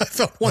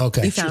found one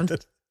picture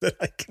that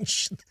I can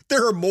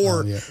there are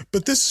more,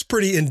 but this is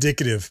pretty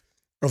indicative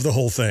of the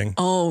whole thing.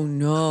 Oh,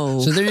 no.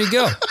 So there you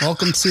go.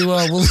 Welcome to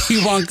Willy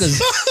Wonka's.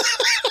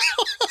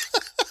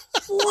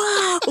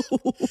 Wow.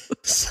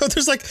 So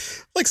there's like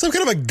some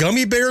kind of a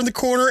gummy bear in the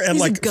corner and There's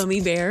like a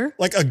gummy bear.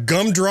 like a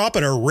gumdrop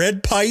and a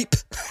red pipe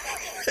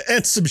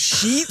and some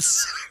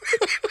sheets.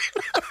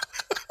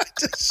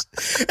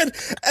 And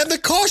the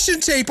caution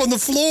tape on the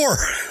floor.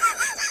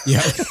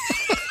 Yeah.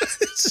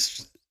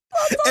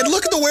 And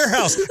look at the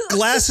warehouse.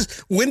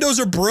 Glasses, windows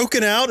are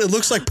broken out. It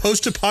looks like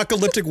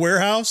post-apocalyptic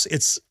warehouse.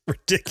 It's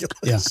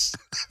ridiculous.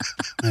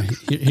 Yeah.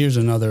 Here's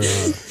another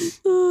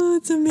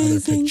It's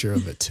amazing. picture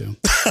of it too.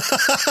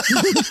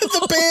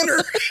 The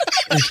banner.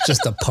 It's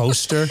just a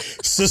poster.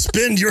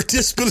 Suspend your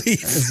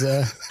disbelief.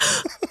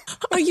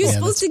 Are you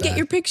supposed to that's get bad.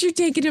 your picture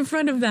taken in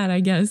front of that, I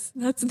guess?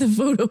 That's the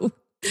photo.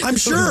 I'm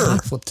sure.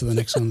 Flip to the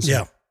next one.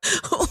 Yeah.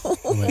 Oh,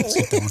 wait,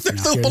 skip that one for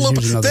now.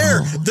 Here's another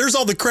There, one. there's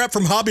all the crap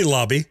from Hobby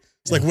Lobby.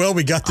 It's like, well,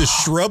 we got this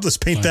shrub. Let's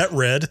paint that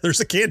red. There's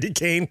a candy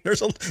cane. There's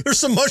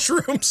some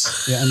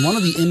mushrooms. Yeah, and one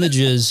of the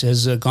images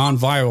has gone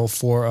viral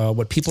for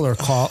what people are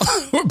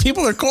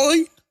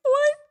calling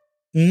What?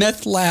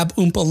 Meth Lab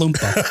Oompa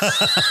Loompa.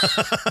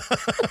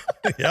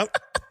 Yep.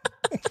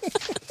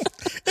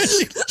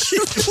 She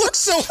looks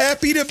so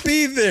happy to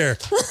be there.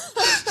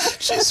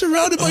 She's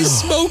surrounded by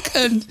smoke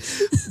and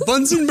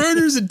Bunsen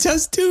burners and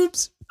test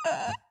tubes.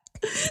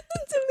 That's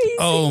amazing.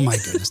 Oh my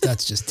goodness,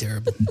 that's just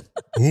terrible.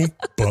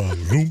 Oompa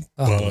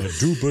loompa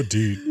dooba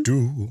dee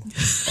doo.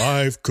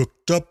 I've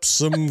cooked up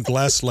some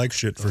glass-like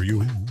shit for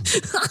you.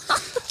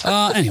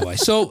 Anyway,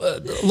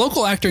 so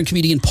local actor and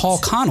comedian Paul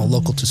Connell,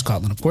 local to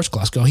Scotland, of course,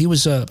 Glasgow, he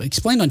was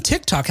explained on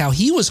TikTok how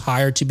he was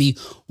hired to be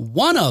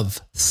one of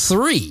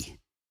three,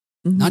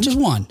 not just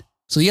one.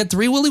 So he had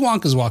 3 Willy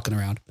Wonkas walking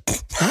around.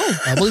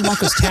 Willy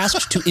Wonka's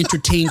tasked to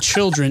entertain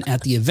children at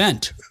the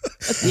event.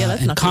 Yeah,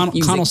 that's and not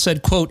Connell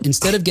said, quote,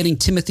 instead of getting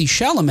Timothy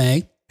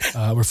Chalamet,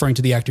 referring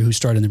to the actor who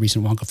starred in the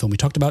recent Wonka film we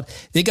talked about,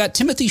 they got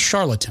Timothy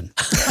Charlatan.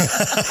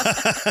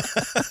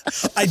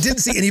 I didn't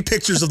see any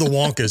pictures of the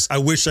Wonkas. I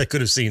wish I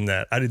could have seen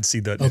that. I didn't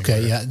see that.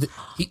 Okay, anywhere.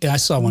 yeah. I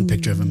saw one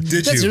picture of him.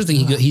 Did That's you? the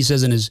other thing he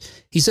says in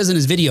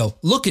his video,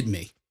 look at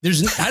me.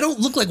 I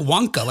don't look like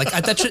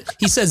Wonka.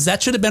 He says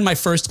that should have been my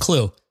first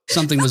clue.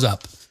 Something was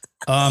up.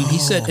 He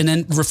said, and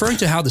then referring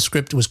to how the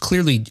script was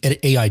clearly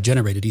AI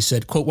generated, he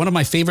said, quote, one of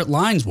my favorite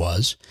lines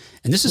was,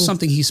 and this is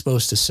something he's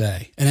supposed to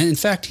say. And in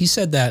fact, he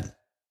said that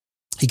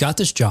he got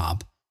this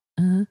job.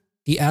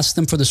 He asked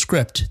them for the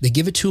script. They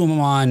give it to him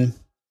on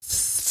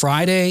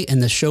Friday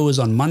and the show is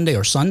on Monday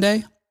or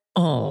Sunday.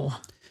 Oh.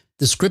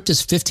 The script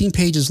is 15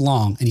 pages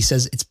long and he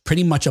says it's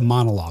pretty much a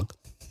monologue.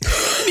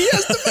 He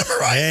has to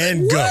memorize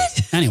and go.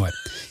 Anyway,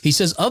 he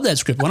says of that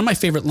script, one of my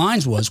favorite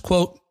lines was,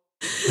 quote,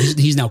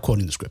 he's now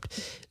quoting the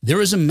script.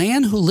 There is a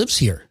man who lives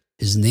here.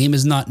 His name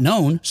is not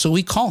known, so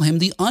we call him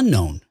the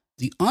Unknown.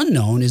 The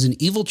Unknown is an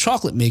evil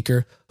chocolate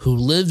maker who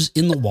lives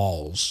in the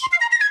walls.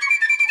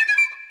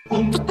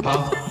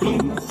 Oompa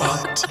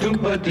loompa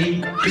dooba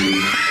dee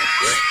doo.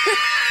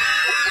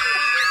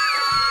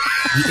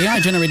 The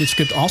AI-generated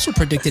script also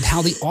predicted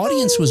how the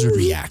audience would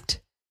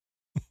react,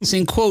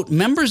 saying, quote,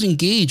 members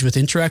engage with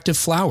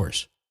interactive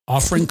flowers,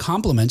 offering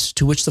compliments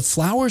to which the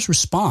flowers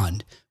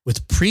respond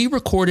with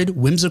pre-recorded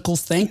whimsical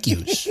thank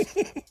yous.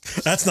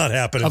 That's not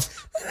happening.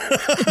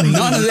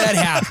 None of that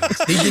happened.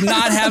 They did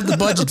not have the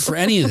budget for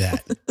any of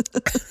that.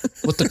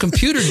 What the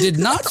computer did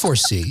not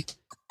foresee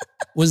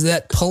was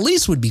that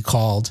police would be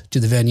called to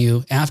the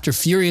venue after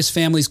furious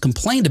families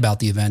complained about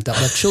the event that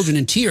left children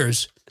in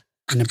tears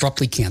and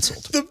abruptly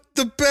canceled.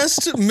 The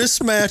best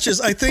mismatch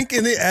is, I think,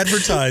 in the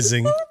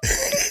advertising.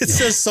 It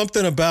says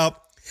something about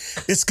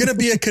it's going to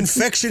be a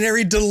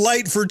confectionery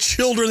delight for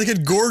children. They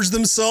could gorge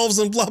themselves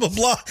and blah, blah,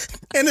 blah.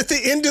 And at the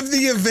end of the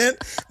event,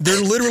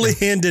 they're literally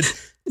handed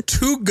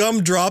 2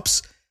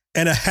 gumdrops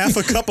and a half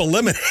a cup of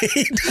lemonade.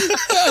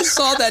 I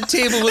saw that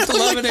table with the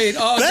lemonade.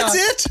 Oh, that's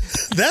God.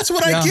 it. That's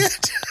what I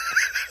get.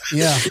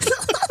 Yeah.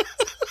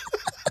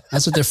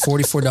 That's what their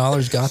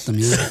 $44 got them.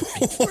 Yeah.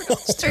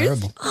 It's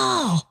terrible.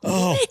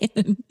 Oh.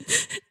 Man.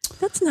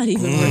 That's not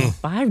even worth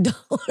 $5.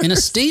 In a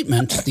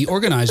statement, the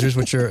organizers,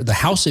 which are the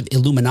House of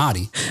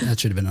Illuminati, that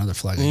should have been another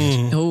flag, I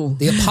guess. Oh.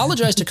 They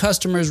apologized to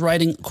customers,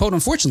 writing, quote,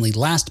 unfortunately,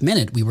 last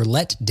minute, we were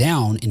let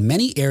down in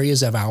many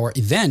areas of our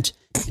event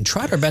and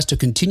tried our best to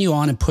continue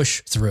on and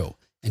push through.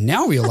 And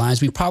now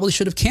realize we probably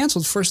should have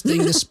canceled first thing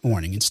this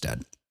morning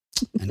instead.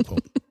 End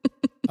quote.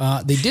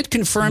 They did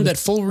confirm that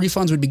full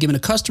refunds would be given to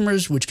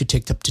customers, which could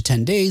take up to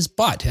 10 days.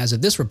 But as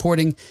of this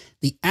reporting,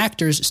 the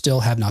actors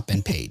still have not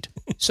been paid.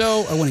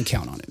 So I wouldn't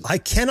count on it. I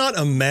cannot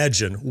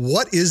imagine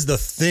what is the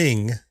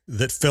thing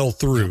that fell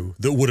through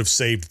that would have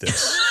saved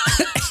this.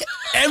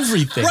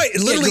 Everything. Right.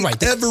 Literally Yeah, you're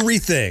right.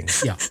 everything.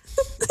 Yeah.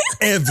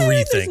 There's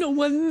Everything. no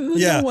one.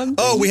 Yeah. No one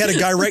Oh, thing. we had a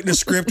guy writing a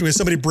script. We had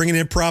somebody bringing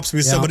in props. We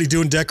had somebody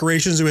doing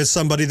decorations. We had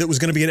somebody that was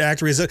going to be an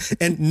actor.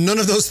 And none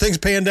of those things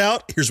panned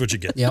out. Here's what you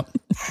get. Yep.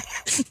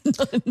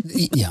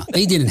 Yeah.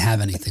 They didn't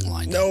have anything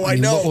lined up. No, I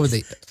know. What were they?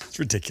 It's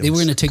ridiculous. They were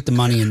going to take the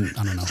money and,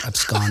 I don't know,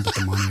 abscond with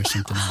the money or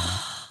something. I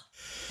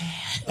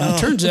don't know. It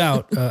turns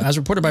out, as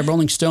reported by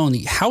Rolling Stone,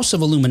 the House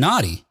of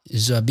Illuminati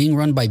is being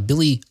run by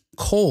Billy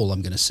Cole,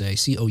 I'm going to say,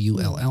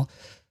 Coull,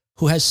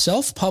 who has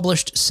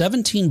self-published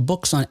 17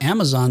 books on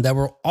Amazon that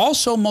were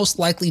also most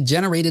likely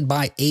generated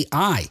by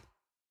AI.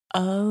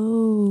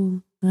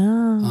 Oh.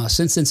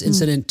 Since this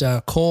incident,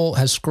 Cole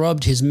has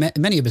scrubbed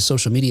many of his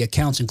social media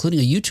accounts, including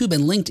a YouTube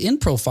and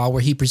LinkedIn profile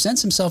where he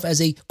presents himself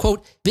as a,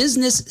 quote,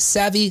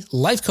 business-savvy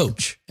life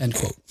coach, end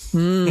quote.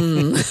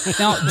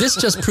 Now,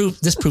 this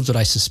proves what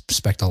I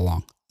suspect all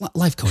along.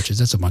 Life coaches,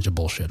 that's a bunch of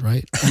bullshit,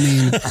 right?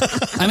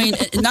 I mean,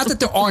 not that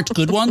there aren't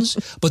good ones,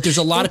 but there's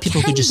a lot of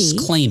people who just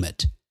claim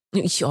it.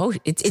 Oh,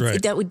 it's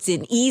right. that was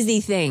an easy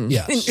thing.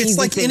 Yeah. An It's easy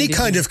like thing any to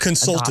kind of adopt.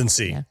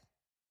 consultancy. Yeah.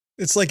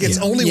 It's like it's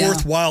only Yeah.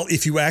 worthwhile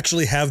if you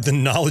actually have the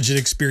knowledge and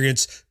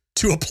experience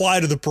to apply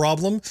to the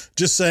problem.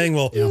 Just saying,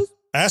 well,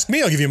 ask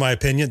me, I'll give you my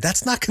opinion.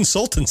 That's not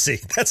consultancy.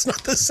 That's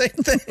not the same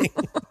thing.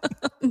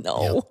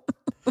 No.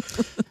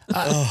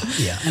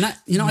 Yeah. And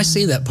I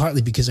say that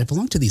partly because I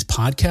belong to these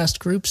podcast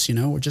groups,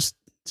 or just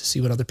to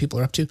see what other people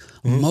are up to.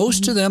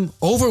 Most of them,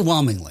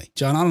 overwhelmingly,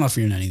 John, I don't know if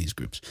you're in any of these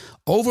groups,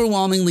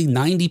 overwhelmingly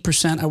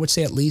 90%, I would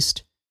say at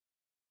least,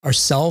 are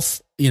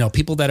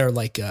people that are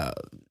like,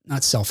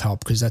 not self-help,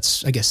 because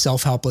that's, I guess,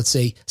 self-help, let's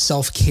say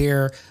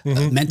self-care,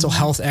 mental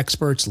health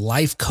experts,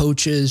 life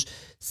coaches,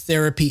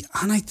 therapy.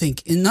 And I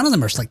think none of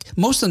them are like,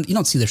 most of them, you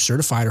don't see they're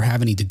certified or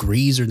have any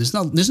degrees, or there's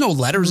no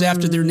letters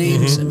after their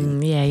names. I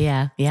mean,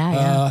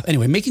 Yeah.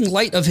 Anyway, making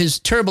light of his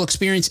terrible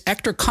experience,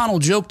 Hector Connell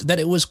joked that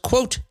it was,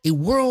 quote, a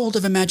world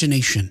of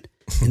imagination,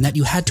 and that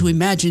you had to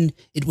imagine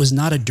it was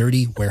not a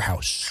dirty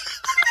warehouse.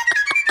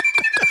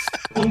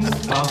 There you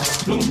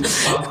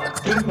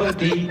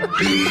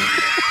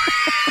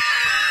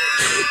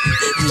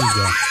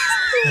go.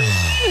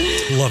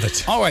 Love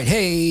it. All right.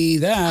 Hey,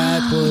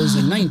 that was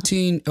a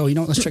 19. Oh, you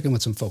know what? Let's check in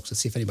with some folks. Let's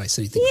see if anybody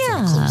said anything before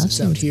I close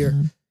this out here.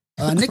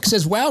 Nick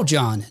says, wow,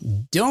 John,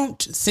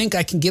 don't think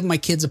I can give my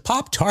kids a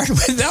Pop-Tart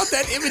without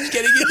that image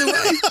getting in the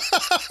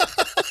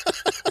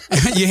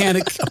way. You hand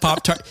a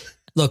Pop-Tart.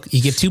 Look,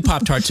 you give 2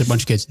 Pop-Tarts to a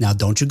bunch of kids. Now,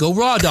 don't you go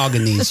raw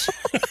dogging these.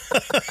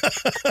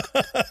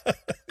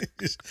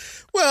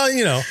 Well,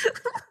 you know,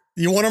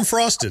 you want them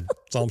frosted.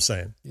 That's all I'm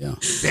saying. Yeah.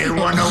 They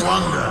want no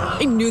longer.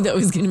 I knew that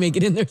was going to make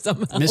it in there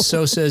somehow. Miss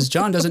So says,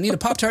 John doesn't need a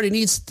Pop-Tart. He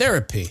needs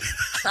therapy.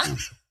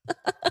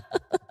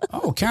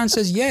 Oh, Karen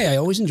says, yay, I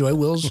always enjoy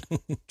Will's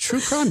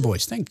True Crime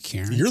Boys. Thank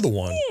you, Karen. You're the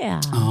one.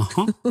 Yeah.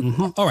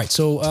 All right,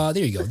 so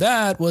there you go.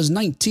 That was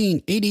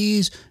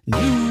 1980s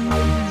news.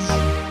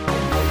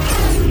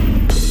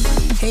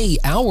 Hey,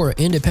 our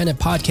independent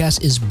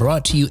podcast is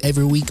brought to you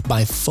every week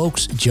by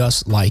folks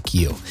just like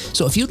you.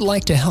 So if you'd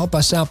like to help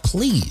us out,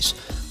 please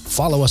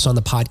follow us on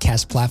the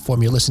podcast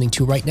platform you're listening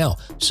to right now.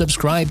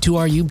 Subscribe to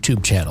our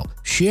YouTube channel.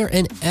 Share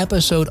an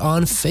episode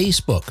on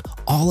Facebook.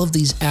 All of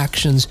these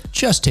actions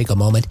just take a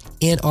moment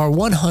and are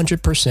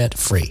 100%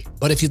 free.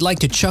 But if you'd like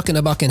to chuck in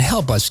a buck and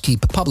help us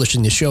keep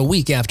publishing the show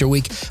week after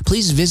week,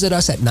 please visit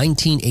us at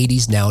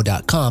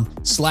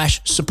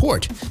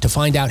 1980snow.com/support to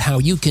find out how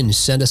you can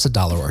send us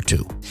 $1 or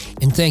 $2.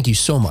 And thank you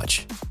so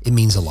much. It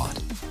means a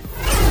lot.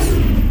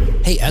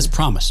 Hey, as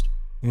promised,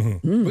 we're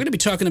going to be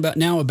talking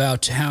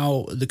about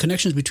how the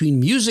connections between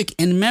music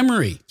and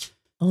memory.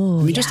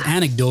 Oh, Just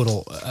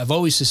anecdotal. I've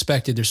always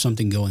suspected there's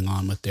something going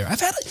on with there. I've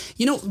had,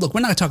 look,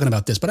 we're not talking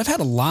about this, but I've had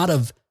a lot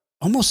of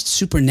almost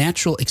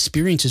supernatural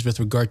experiences with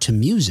regard to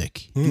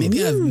music.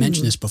 Maybe I've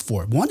mentioned this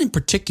before. One in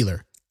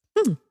particular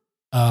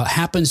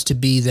happens to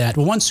be that,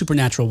 well, one's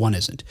supernatural, one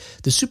isn't.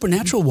 The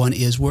supernatural one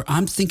is where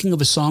I'm thinking of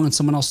a song and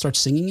someone else starts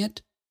singing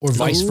it, or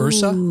vice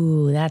versa.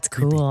 Ooh, that's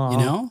cool. You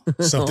know?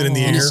 Something in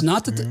the And air. it's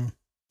not that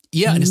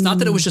and it's not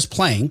that it was just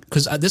playing,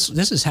 because this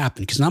has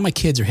happened, because now my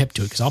kids are hip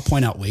to it, because I'll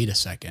point out, wait a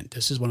second,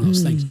 this is one of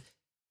those things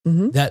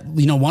that,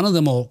 one of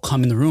them will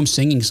come in the room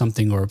singing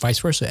something or vice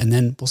versa, and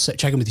then we'll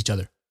check in with each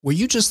other. Were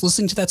you just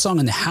listening to that song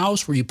in the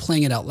house? Were you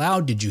playing it out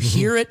loud? Did you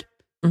hear it?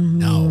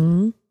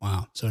 No.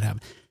 Wow. So it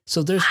happened.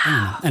 So there's, I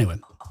don't know. Anyway.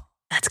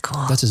 That's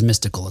cool. That's as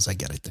mystical as I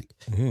get, I think.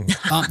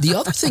 The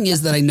other thing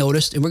is that I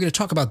noticed, and we're going to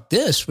talk about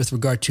this with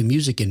regard to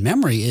music and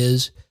memory,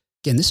 is,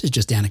 again, this is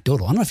just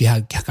anecdotal. I don't know if you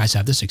guys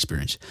have this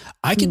experience.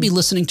 I could be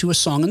listening to a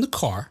song in the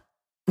car.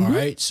 All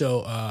right.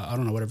 So I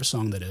don't know, whatever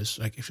song that is.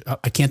 I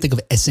can't think of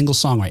a single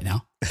song right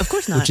now. Of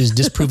course not. Which is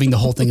disproving the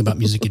whole thing about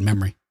music and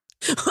memory.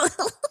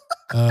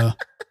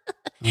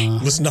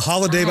 Listen to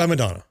Holiday by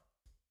Madonna.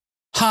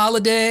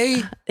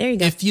 Holiday. There you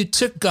go. If you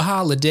took a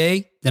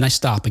holiday, then I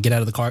stop and get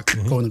out of the car,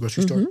 go in the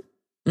grocery store.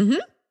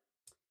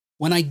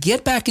 When I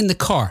get back in the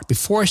car,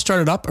 before I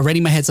started up, already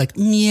my head's like,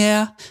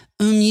 yeah,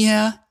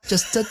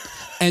 just,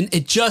 and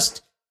it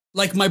just,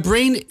 like, my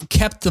brain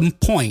kept the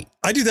point.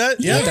 I do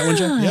that. You like that one,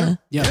 Jeff?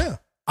 Yeah. Yeah.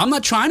 I'm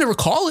not trying to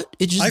recall it.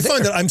 It's just I there.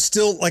 find that I'm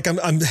still like,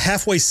 I'm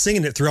halfway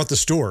singing it throughout the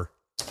store,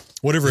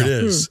 whatever it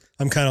is.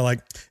 I'm kind of like,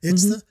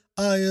 it's the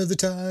eye of the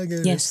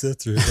tiger. Yes.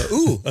 It's the thrill.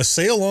 Ooh, a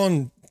sale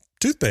on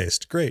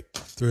toothpaste. Great.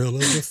 Thrill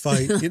of the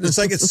fight. It's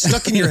like it's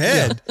stuck in your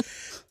head.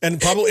 And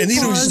even when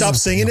you stop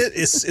singing it,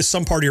 it's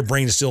some part of your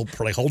brain is still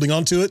probably holding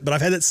on to it. But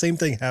I've had that same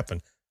thing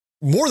happen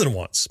more than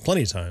once,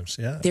 plenty of times.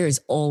 Yeah. There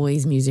is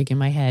always music in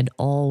my head.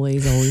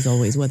 Always, always,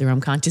 always, whether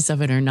I'm conscious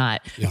of it or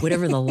not. Yeah.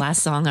 Whatever the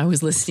last song I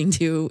was listening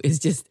to is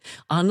just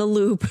on the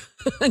loop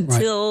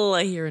until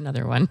I hear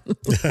another one.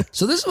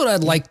 So this is what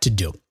I'd like to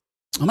do.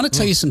 I'm going to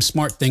tell you some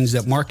smart things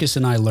that Marcus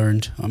and I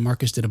learned.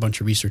 Marcus did a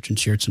bunch of research and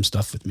shared some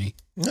stuff with me.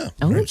 Yeah.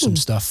 Wrote some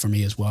stuff for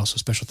me as well. So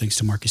special thanks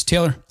to Marcus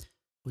Taylor,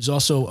 who's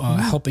also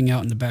helping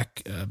out in the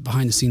back,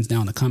 behind the scenes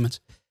now in the comments.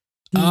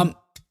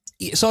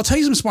 So I'll tell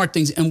you some smart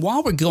things. And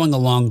while we're going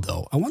along,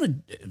 though, I want to,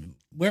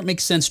 where it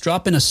makes sense,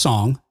 drop in a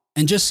song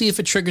and just see if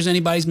it triggers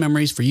anybody's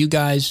memories for you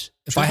guys.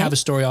 If I have a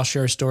story, I'll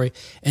share a story.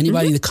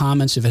 Anybody in the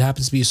comments, if it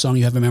happens to be a song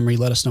you have a memory,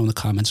 let us know in the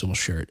comments and we'll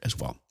share it as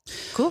well.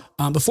 Cool.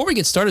 Before we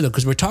get started, though,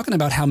 because we're talking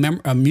about how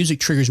music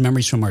triggers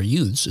memories from our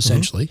youths,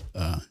 essentially.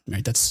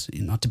 Right? That's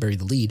not to bury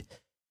the lead.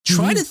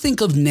 Try to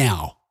think of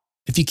now,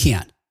 if you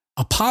can,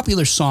 a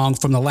popular song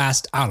from the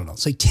last, I don't know,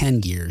 say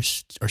 10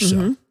 years or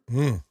so,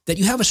 that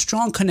you have a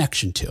strong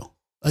connection to,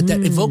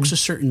 that evokes a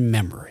certain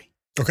memory.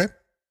 Okay.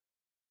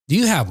 Do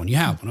you have one? You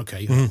have one.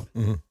 Okay. You have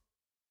one.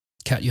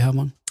 Kat, you have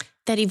one?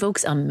 That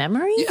evokes a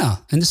memory? Yeah.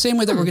 In the same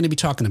way that we're going to be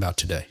talking about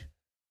today.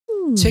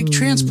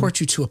 Transport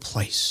you to a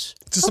place.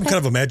 this some kind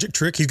of a magic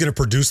trick? He's going to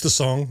produce the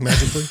song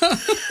magically?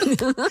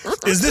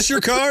 Is this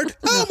your card?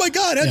 Oh my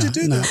God, how'd you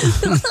do that?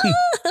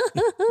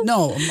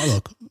 No,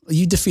 look,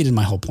 you defeated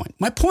my whole point.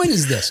 My point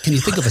is this. Can you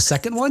think of a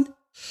second one?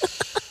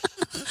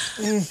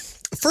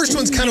 First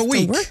one's kind of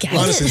weak.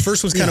 Honestly, the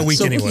first one's kind of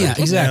weak anyway. Yeah,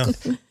 exactly.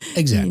 Yeah.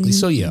 Exactly.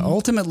 So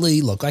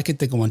ultimately, look, I could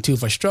think of one too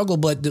if I struggle,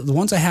 but the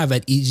ones I have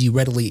at easy,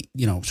 readily,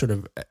 sort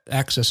of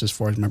access as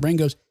far as my brain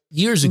goes,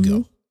 years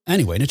ago.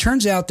 Anyway, and it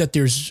turns out that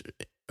there's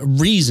a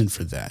reason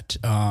for that.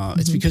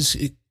 It's because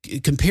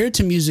compared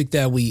to music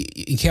that we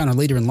encounter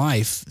later in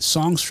life,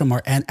 songs from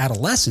our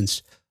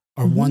adolescence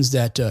are ones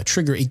that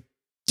trigger a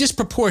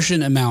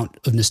disproportionate amount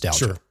of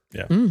nostalgia. Sure.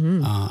 Yeah.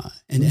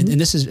 And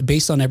this is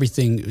based on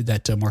everything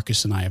that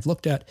Marcus and I have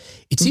looked at.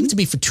 It seems to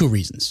be for two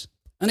reasons.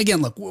 And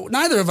again, look,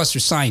 neither of us are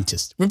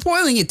scientists. We're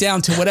boiling it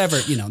down to whatever,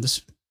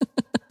 this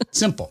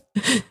simple.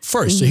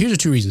 First, so here's the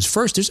two reasons.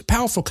 First, there's a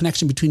powerful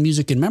connection between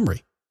music and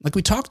memory. Like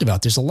we talked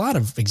about, there's a lot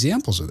of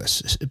examples of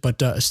this,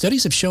 but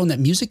studies have shown that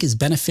music is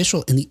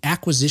beneficial in the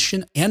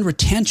acquisition and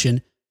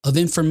retention of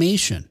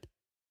information.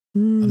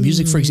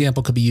 Music, for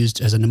example, could be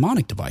used as a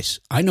mnemonic device.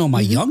 I know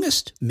my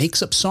youngest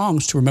makes up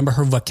songs to remember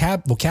her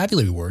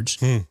vocabulary words.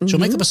 She'll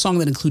make up a song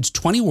that includes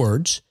 20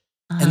 words,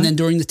 and then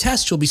during the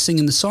test, she'll be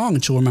singing the song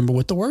and she'll remember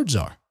what the words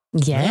are.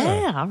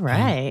 Yeah, all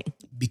right.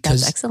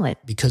 Because, that's excellent.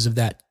 Because of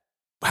that,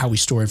 how we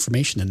store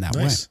information in that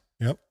way.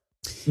 Yep.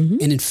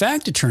 And in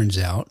fact, it turns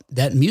out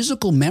that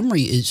musical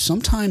memory is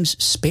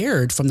sometimes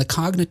spared from the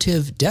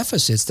cognitive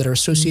deficits that are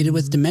associated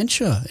with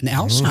dementia and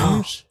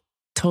Alzheimer's.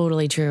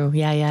 Totally true.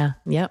 Yeah.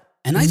 Yep.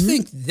 And I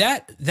think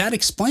that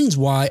explains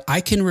why I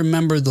can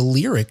remember the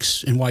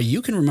lyrics and why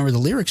you can remember the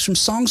lyrics from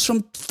songs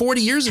from 40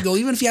 years ago,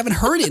 even if you haven't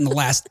heard it in the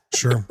last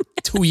 2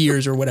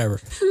 years or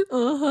whatever.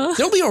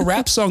 There'll be a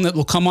rap song that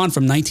will come on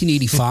from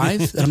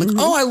 1985 that I'm like,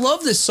 oh, I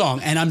love this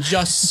song. And I'm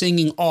just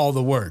singing all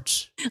the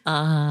words.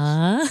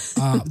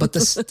 But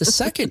the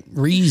second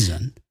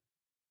reason,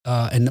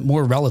 and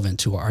more relevant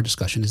to our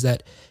discussion, is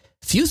that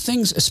few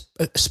things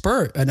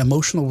spur an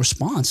emotional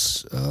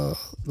response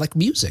like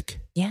music.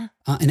 Yeah.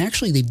 And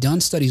actually, they've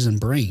done studies on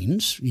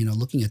brains,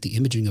 looking at the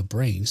imaging of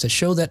brains that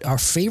show that our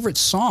favorite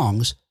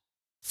songs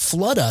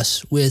flood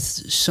us with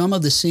some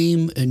of the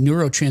same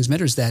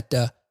neurotransmitters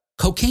that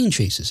cocaine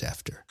chases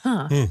after.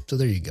 So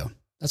there you go.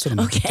 That's what I'm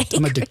addicted to.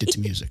 I'm addicted to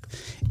music.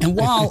 And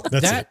while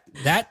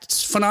that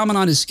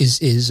phenomenon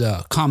is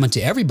common to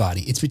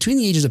everybody, it's between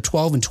the ages of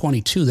 12 and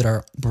 22 that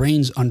our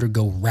brains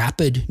undergo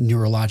rapid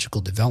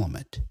neurological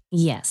development.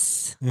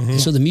 Yes.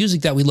 So the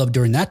music that we love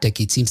during that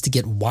decade seems to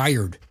get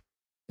wired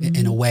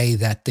in a way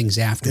that things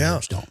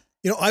afterwards don't.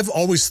 I've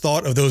always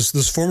thought of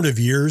those formative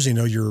years,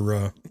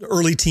 your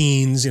early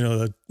teens,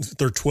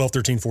 they're 12,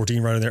 13,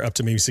 14, right in there up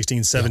to maybe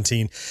 16,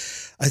 17.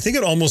 I think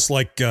it almost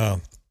like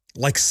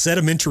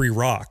sedimentary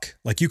rock.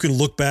 Like you can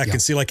look back and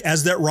see, like,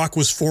 as that rock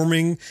was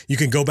forming, you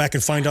can go back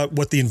and find out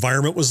what the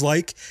environment was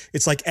like.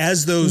 It's like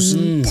as those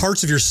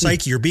parts of your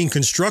psyche are being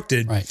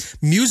constructed,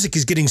 music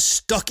is getting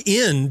stuck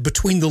in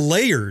between the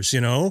layers,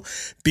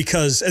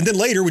 because, and then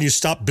later when you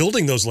stop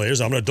building those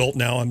layers, I'm an adult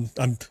now, I'm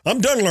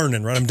done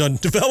learning, right? I'm done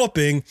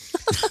developing.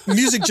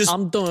 Music just,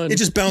 I'm done. It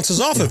just bounces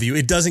off of you.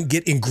 It doesn't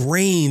get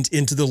ingrained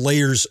into the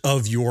layers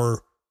of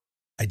your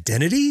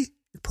identity,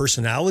 your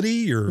personality,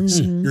 your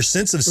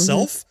sense of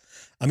self.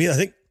 I mean, I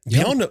think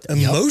beyond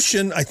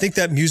emotion, I think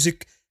that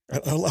music,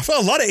 a lot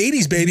of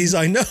 80s babies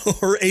I know,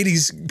 or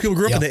 80s, people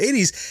grew up in the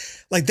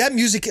 80s, like that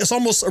music is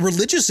almost a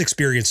religious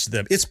experience to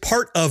them. It's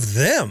part of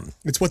them.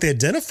 It's what they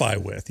identify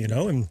with,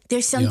 and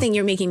there's something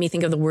you're making me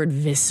think of the word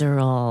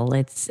visceral.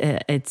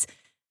 It's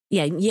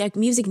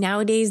music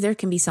nowadays, there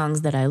can be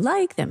songs that I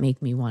like that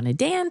make me want to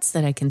dance,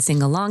 that I can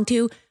sing along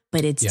to.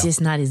 But it's just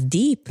not as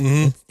deep.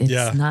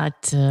 It's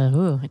not,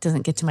 it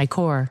doesn't get to my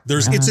core.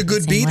 It's a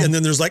good beat, and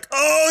then there's like,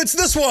 oh, it's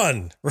this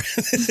one.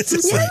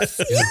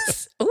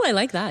 Yes. Oh, I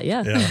like that.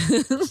 Yeah.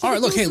 All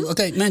right, look, hey,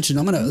 mention,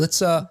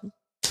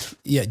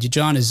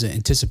 John is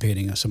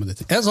anticipating some of the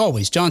things. As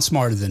always, John's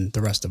smarter than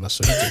the rest of us,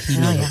 so he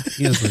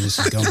knows where this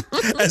is going.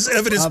 As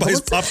evidenced by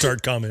his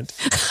Pop-Tart comment.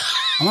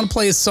 I'm going to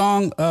play a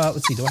song.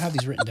 Let's see, do I have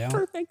these written down?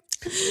 Perfect.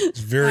 It's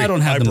very I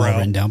don't have them all eyebrow.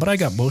 written down, but I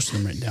got most of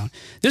them written down.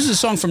 This is a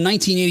song from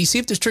 1980. See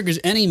if this triggers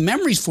any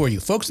memories for you.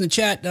 Folks in the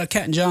chat,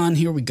 Kat and John,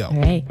 here we go.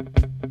 All right.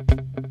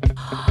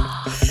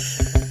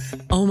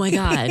 Oh, my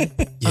God.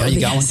 Yeah, you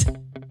got one?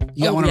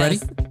 You got one already?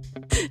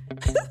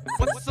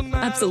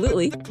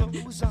 Absolutely.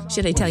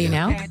 Should I tell you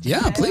now?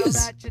 Yeah,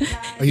 please.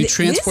 Are you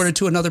transported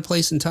to another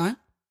place in time?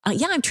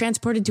 I'm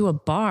transported to a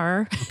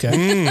bar.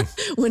 Okay.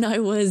 When I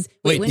was...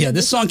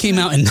 this song came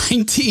out in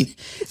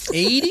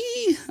 1980?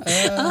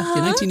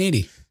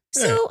 1980.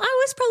 So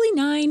I was probably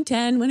 9,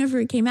 10,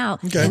 whenever it came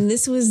out. Okay. And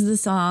this was the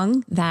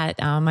song that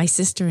my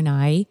sister and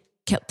I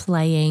kept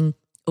playing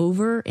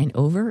over and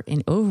over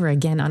and over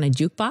again on a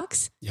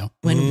jukebox. Yeah.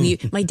 When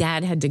my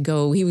dad had to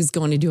go, he was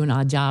going to do an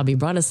odd job. He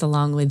brought us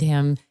along with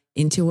him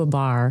into a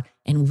bar,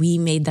 And we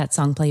made that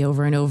song play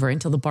over and over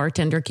until the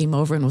bartender came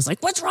over and was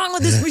like, "What's wrong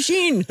with this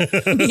machine?"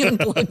 He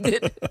unplugged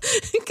it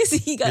because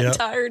he got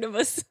tired of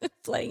us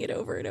playing it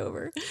over and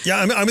over. Yeah,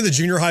 I'm in the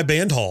junior high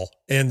band hall,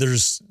 and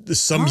there's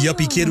some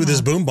yuppie kid with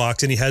his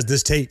boombox, and he has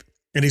this tape,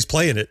 and he's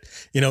playing it.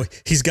 You know,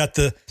 he's got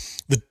the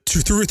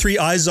 2 or 3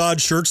 Izod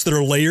shirts that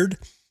are layered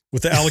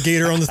with the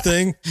alligator on the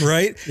thing,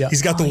 right? Yeah.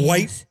 He's got the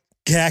white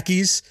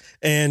khakis,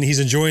 and he's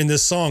enjoying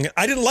this song.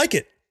 I didn't like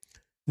it.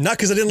 Not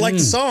because I didn't like the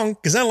song,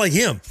 because I don't like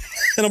him.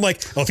 And I'm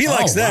like, oh, if he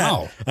likes that,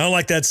 I don't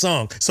like that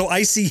song. So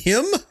I see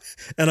him,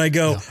 and I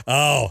go,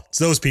 oh, it's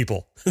those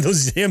people.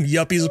 Those him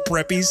yuppies,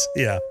 preppies.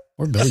 Yeah.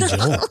 Or Billy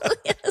Joel.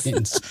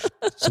 Getting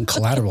some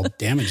collateral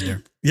damage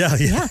there. Yeah.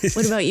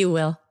 What about you,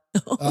 Will?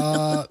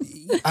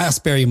 I'll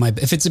spare you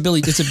if it's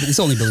it's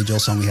only Billy Joel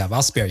song we have.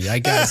 I'll spare you. I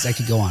guess I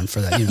could go on for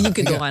that. You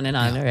could go on and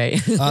on. All right.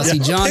 See,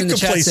 John in the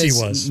chat place says,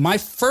 he was. my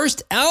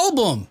first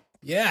album.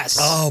 Yes.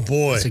 Oh,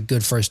 boy. It's a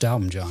good first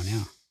album, John.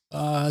 Yeah.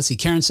 Let's see.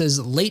 Karen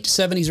says, late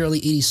 70s, early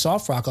 80s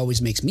soft rock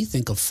always makes me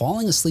think of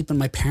falling asleep in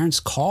my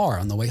parents' car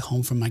on the way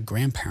home from my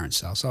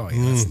grandparents' house. Oh,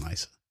 yeah, that's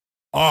nice.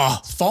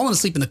 Oh, falling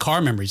asleep in the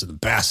car memories are the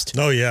best.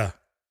 Oh, yeah.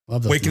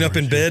 Love those Waking up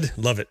in memories, bed,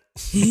 love it.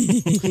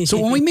 So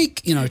when we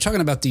make,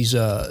 talking about these,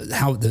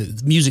 how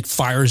the music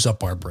fires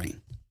up our brain.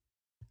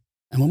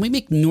 And when we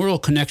make neural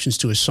connections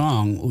to a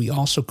song, we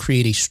also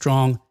create a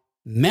strong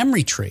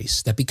memory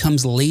trace that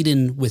becomes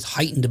laden with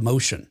heightened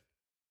emotion.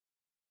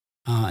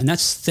 And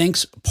that's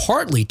thanks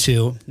partly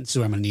to, this is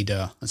where I'm going to need,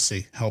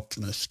 help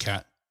from this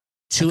cat.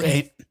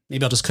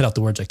 Maybe I'll just cut out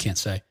the words I can't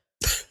say.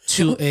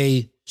 To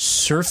a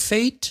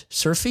surfeit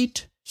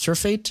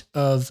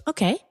of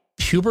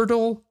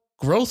pubertal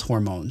growth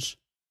hormones.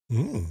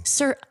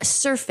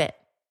 Surfeit.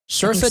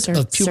 Surfeit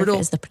of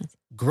pubertal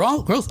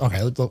growth.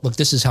 Okay, look,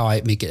 this is how I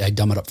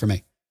dumb it up for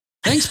me.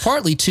 Thanks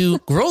partly to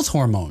growth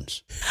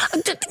hormones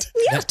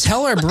that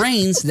tell our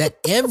brains that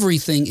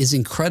everything is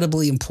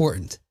incredibly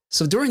important.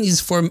 So during these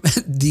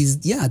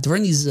formative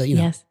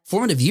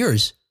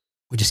years,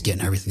 we're just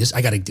getting everything.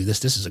 I got to do this.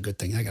 This is a good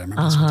thing. I got to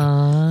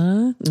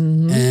remember this.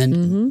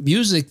 And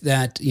music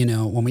that,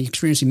 when we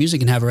experience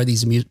music and have already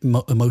these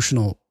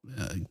emotional,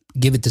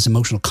 give it this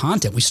emotional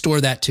content, we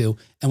store that too.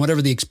 And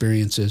whatever the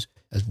experience is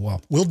as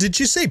well. Will, did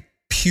you say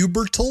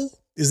pubertal?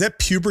 Is that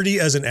puberty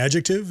as an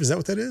adjective? Is that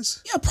what that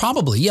is? Yeah,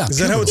 probably. Yeah. Is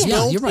that how it's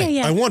spelled? Yeah, you're right.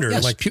 Yeah. I wonder.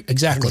 Yes,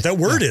 exactly. What that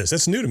word is.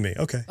 That's new to me.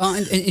 Okay.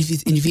 And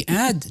if you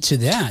add to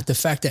that the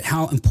fact that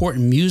how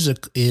important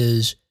music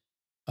is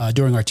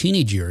during our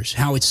teenage years,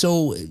 how it's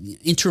so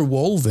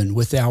interwoven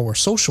with our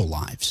social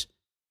lives.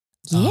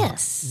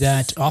 Yes.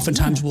 That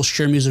oftentimes we'll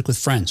share music with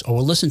friends, or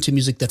we'll listen to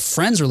music that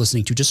friends are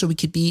listening to just so we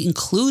could be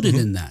included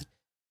in that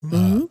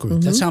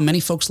group. That's how many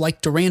folks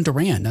like Duran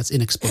Duran. That's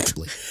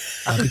inexplicably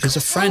because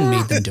a friend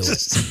made them do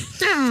it.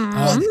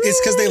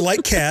 It's because they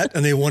like Cat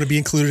and they want to be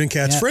included in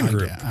Cat's friend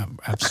group. Yeah,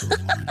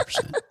 absolutely,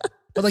 100%.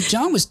 But like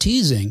John was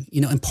teasing,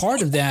 and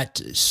part of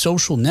that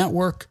social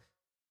network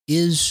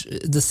is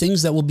the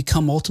things that will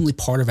become ultimately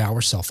part of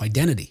our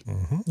self-identity.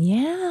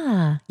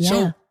 Yeah.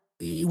 So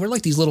we're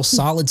like these little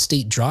solid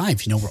state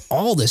drives, where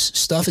all this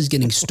stuff is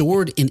getting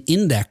stored and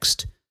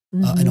indexed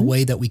in a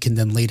way that we can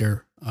then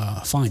later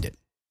find it.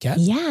 Kat?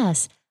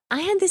 Yes.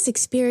 I had this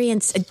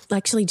experience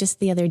actually just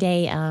the other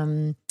day.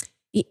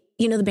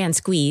 The band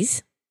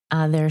Squeeze,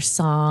 their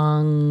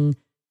song,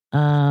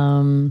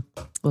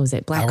 what was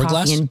it? Black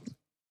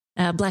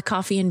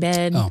Coffee in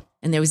Bed. Oh.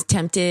 And there was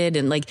Tempted.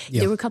 And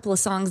there were a couple of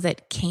songs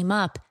that came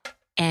up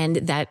and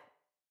that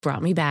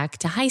brought me back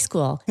to high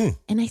school.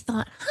 And I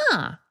thought,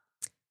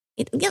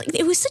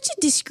 it was such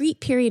a discrete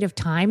period of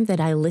time that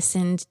I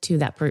listened to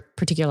that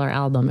particular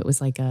album. It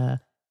was like it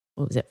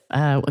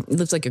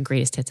looks like a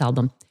greatest hits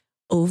album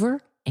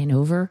over and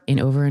over and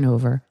over and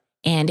over.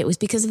 And it was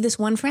because of this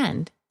one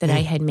friend that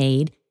I had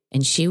made,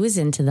 and she was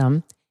into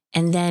them.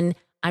 And then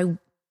I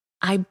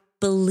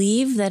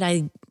believe that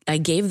I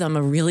gave them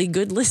a really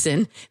good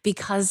listen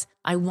because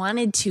I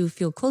wanted to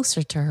feel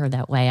closer to her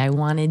that way. I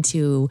wanted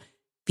to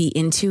be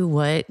into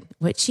what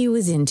she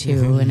was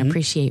into and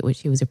appreciate what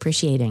she was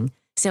appreciating.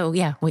 So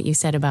yeah, what you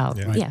said about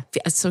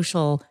a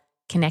social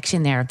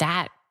connection there,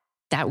 that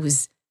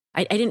was,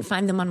 I didn't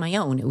find them on my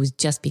own. It was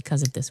just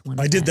because of this one.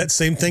 I did that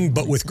same thing,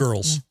 but with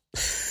girls.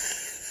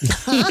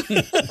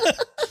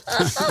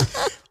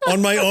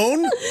 On my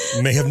own,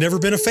 may have never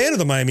been a fan of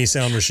the Miami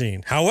Sound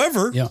Machine.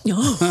 However,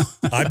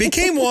 I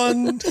became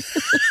one.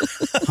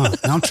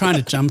 Now I'm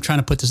trying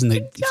to put this in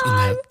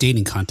the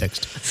dating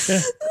context.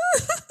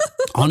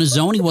 On his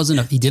own,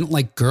 he didn't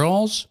like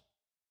girls,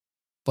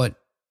 but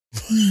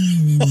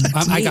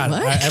I got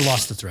it. I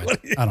lost the thread.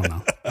 I don't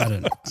know. I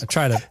don't know. I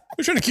try to.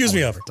 You're trying to accuse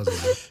me of it. Doesn't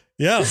matter.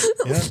 Yeah.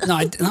 No,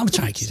 I'm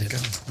trying to accuse you.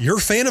 You're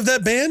a fan of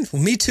that band?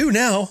 Well, me too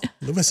now.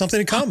 We have something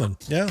in common.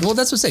 Yeah. Well,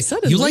 that's what I say.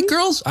 Suddenly. You like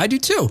girls? I do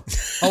too.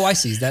 Oh, I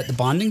see. Is that the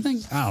bonding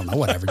thing? I don't know.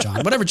 Whatever,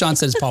 John. Whatever John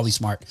said is probably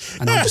smart.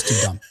 I know I'm just too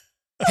dumb.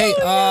 Hey,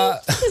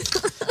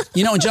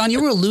 John,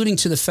 you were alluding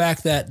to the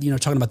fact that,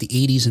 talking about the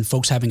 80s and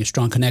folks having a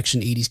strong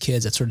connection, 80s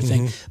kids, that sort of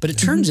thing. But it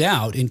turns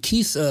out, and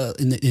Keith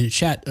in the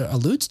chat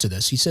alludes to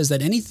this, he says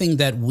that anything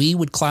that we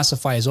would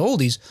classify as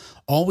oldies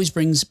always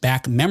brings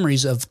back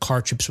memories of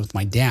car trips with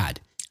my dad.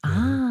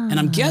 And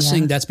I'm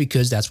guessing that's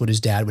because that's what his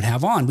dad would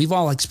have on. We've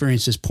all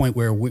experienced this point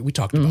where we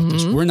talked about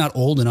this. We're not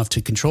old enough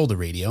to control the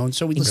radio. And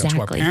so we listen to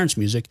our parents'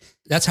 music.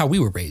 That's how we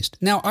were raised.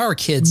 Now, our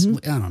kids, I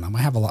don't know,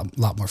 I have a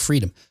lot more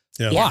freedom.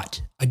 Yeah.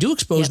 But I do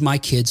expose my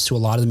kids to a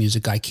lot of the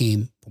music I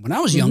came from when I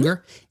was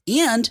younger.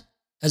 And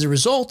as a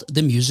result,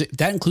 the music,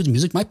 that includes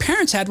music my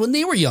parents had when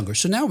they were younger.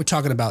 So now we're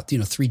talking about,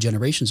 3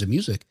 generations of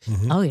music.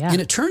 Oh, yeah.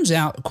 And it turns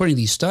out, according to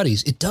these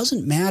studies, it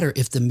doesn't matter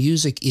if the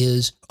music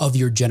is of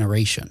your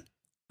generation.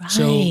 Right.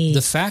 So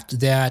the fact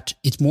that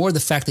it's more the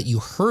fact that you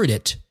heard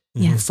it,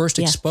 you were first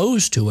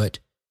exposed to it,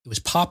 it was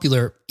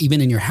popular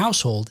even in your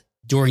household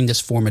during this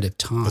formative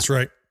time. That's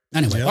right.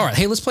 Anyway, all right.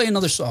 Hey, let's play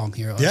another song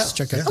here. Let's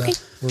check out that.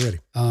 We're ready.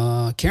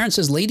 Karen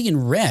says, Lady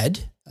in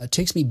Red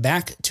takes me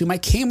back to my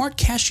Kmart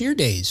cashier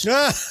days.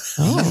 Like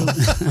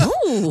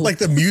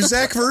the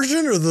Muzak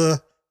version or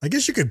I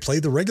guess you could play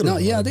the regular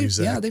one.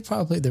 They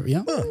probably played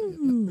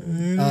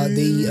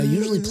they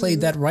usually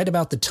played that right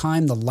about the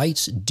time the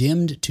lights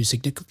dimmed to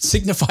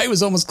signify it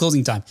was almost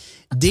closing time.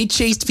 They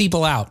chased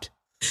people out.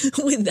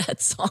 With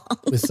that song.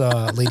 With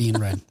Lady in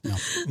Red.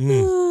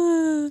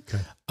 Okay.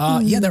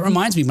 That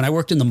reminds me, when I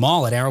worked in the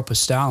mall at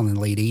Aeropostale in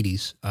the late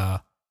 80s,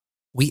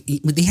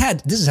 they had,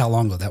 this is how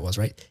long ago that was,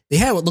 right? They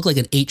had what looked like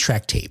an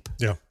 8-track tape.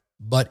 Yeah.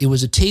 But it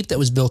was a tape that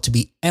was built to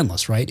be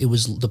endless, right? It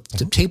was the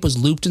tape was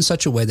looped in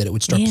such a way that it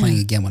would start playing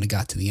again when it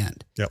got to the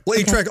end. Yeah. Well,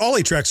 all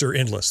 8 tracks are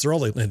endless. They're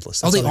all endless.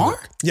 That's they are?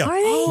 Yeah. Are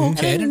they?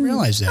 Okay, I didn't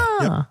realize that.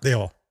 Yep, they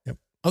all. Yep.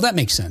 Oh, that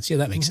makes sense. Yeah,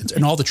 that makes sense.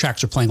 And all the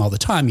tracks are playing all the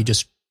time. You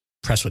just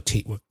press what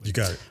tape. You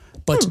got it.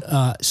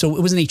 But so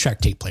it was an 8-track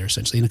tape player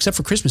essentially. And except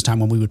for Christmas time,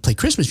 when we would play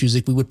Christmas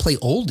music, we would play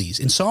oldies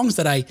and songs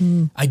that I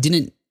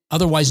didn't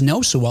otherwise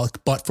know so well,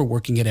 but for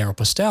working at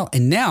Aeropostale.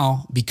 And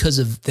now, because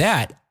of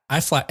that, I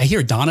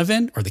hear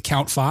Donovan or the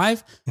Count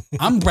 5.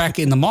 I'm back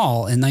in the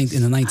mall in the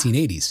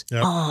 1980s.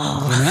 Yep.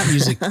 Oh. And that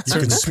music you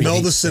can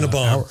smell the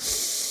Cinnabon.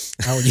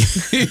 Our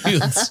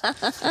youths.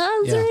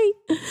 Right.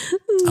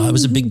 It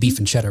was a big beef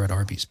and cheddar at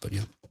Arby's, but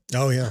yeah.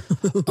 Oh yeah.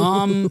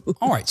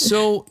 All right.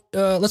 So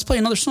let's play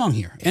another song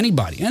here.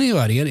 Anybody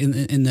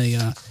in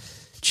the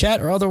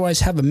chat or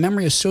otherwise have a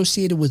memory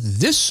associated with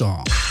this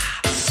song?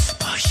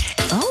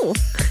 Oh.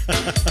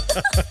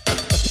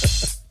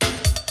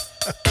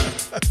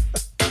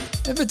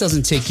 If it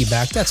doesn't take you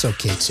back, that's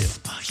okay too.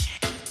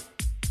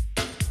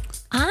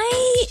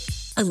 I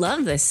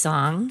love this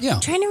song. Yeah. I'm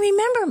trying to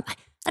remember.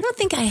 I don't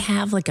think I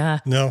have like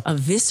a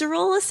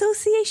visceral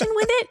association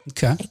with it.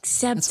 Okay.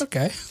 Except that's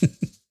okay.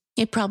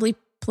 It probably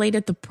played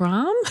at the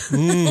prom,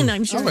 and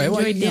I'm sure I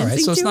enjoyed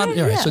dancing so it's to not it.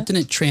 All right. So it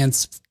didn't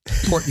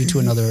transport you to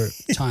another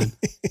time.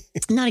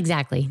 Not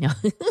exactly. No.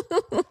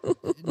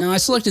 No, I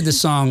selected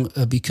this song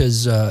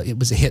because it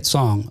was a hit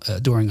song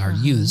during our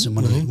youths and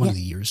one of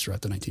the years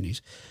throughout the 1980s.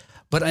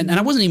 But and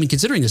I wasn't even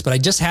considering this, but I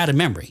just had a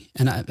memory,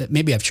 and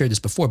maybe I've shared this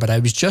before. But I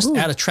was just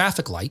at a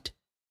traffic light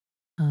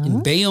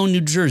in Bayonne,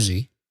 New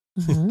Jersey,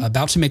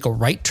 about to make a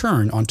right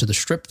turn onto the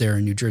strip there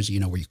in New Jersey.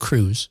 Where you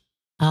cruise.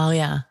 Oh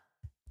yeah.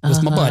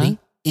 With my buddy.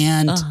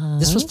 And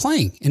this was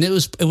playing, and it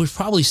was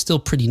probably still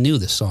pretty new,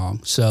 this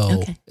song.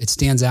 So it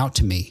stands out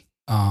to me.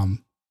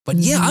 But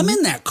yeah, I'm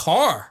in that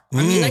car. I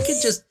mean,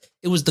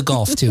 it was the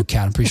Golf too,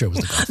 Kat. I'm pretty sure it was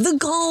the Golf. The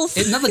Golf.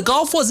 The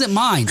Golf wasn't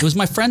mine. It was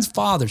my friend's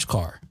father's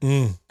car.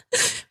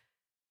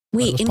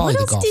 Wait, and what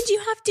else did you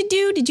have to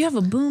do? Did you have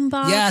a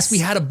boombox? Yes, we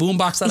had a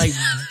boombox that I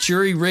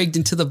jury-rigged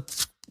into the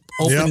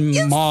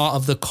open maw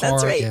of the car.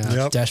 That's right.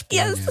 Yeah, dashboard.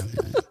 Yes.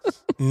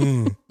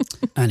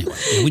 Anyway,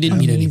 we didn't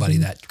meet anybody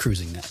that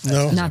cruising that.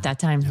 No, not that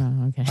time.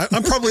 Oh, okay.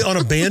 I'm probably on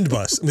a band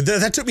bus. I mean,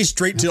 that took me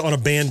straight to on a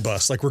band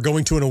bus. Like we're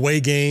going to an away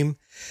game,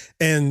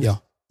 and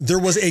there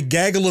was a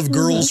gaggle of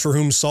girls for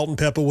whom Salt and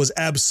Pepper was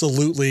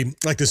absolutely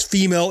like this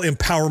female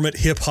empowerment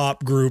hip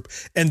hop group,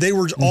 and they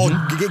were all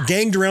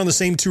ganged around the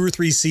same 2 or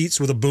 3 seats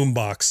with a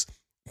boombox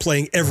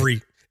playing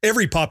every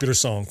popular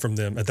song from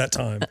them at that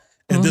time.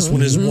 And this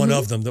one is one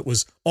of them that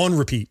was on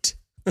repeat.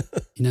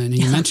 And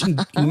you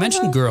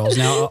mentioned girls.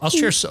 Now I'll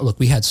share. Look,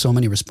 we had so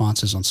many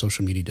responses on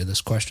social media to this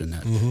question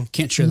that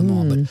can't share them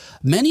all, but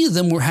many of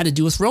them had to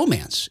do with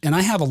romance, and I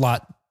have a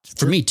lot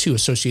for me too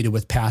associated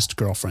with past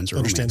girlfriends or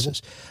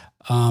romances.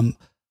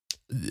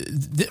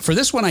 For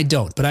this one, I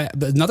don't.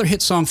 But another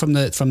hit song from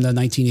the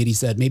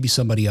 1980s that maybe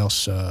somebody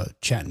else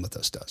chatting with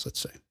us does. Let's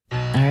see. All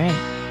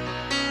right.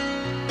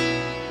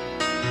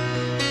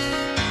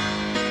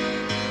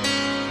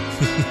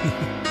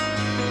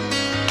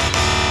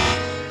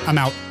 I'm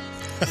out.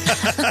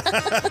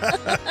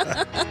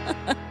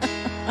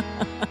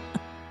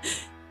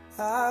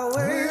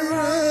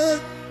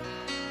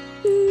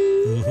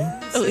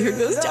 Oh, here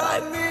goes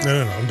John.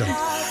 No, I'm done.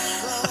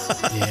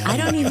 I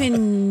don't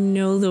even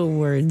know the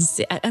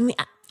words. I mean,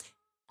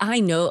 I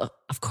know,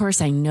 of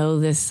course, I know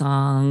this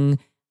song.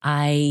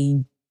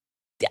 It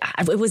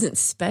wasn't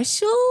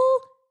special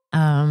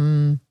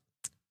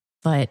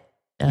But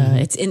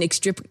it's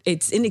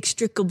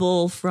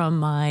inextricable from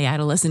my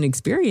adolescent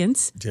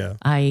experience. Yeah.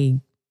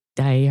 I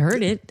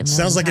heard it.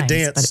 Sounds like a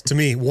dance to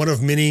me. One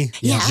of many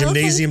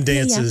gymnasium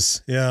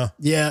dances. Yeah.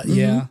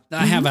 Yeah.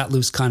 I have that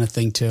loose kind of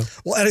thing too.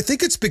 Well, and I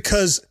think it's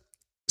because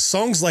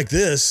songs like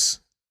this,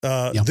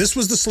 this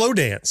was the slow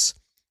dance.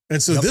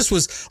 And so this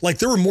was like,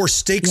 there were more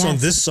stakes on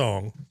this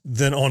song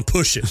than on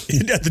Push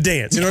It at the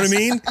dance. You know what I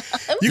mean?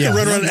 You can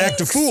run around and act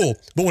a fool.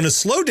 But when a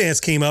slow dance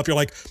came up, you're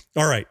like,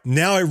 all right,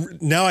 now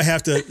I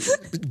have to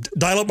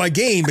dial up my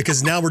game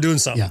because now we're doing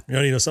something.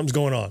 You know, something's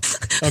going on.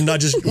 I'm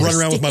not just running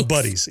around with my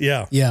buddies.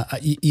 Yeah.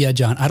 Yeah,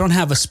 John. I don't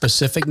have a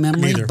specific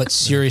memory, but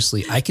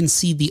seriously, I can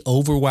see the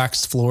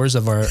overwaxed floors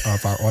of our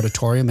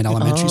auditorium in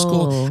elementary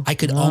school. I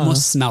could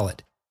almost smell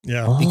it.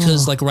 Yeah.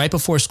 Because like right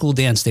before school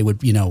dance, they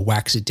would,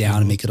 wax it down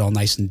and make it all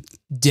nice and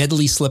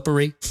deadly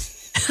slippery.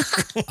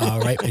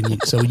 Right.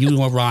 And so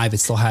you arrive, it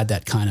still had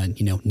that kind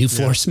of, new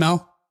floor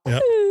smell.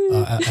 Yeah.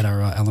 At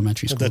our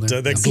elementary school.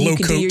 That so glow you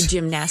could coat. do your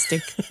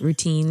gymnastic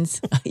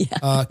routines.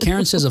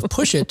 Karen says of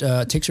Push It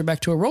takes her back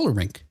to a roller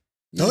rink.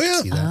 Oh,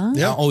 yeah. See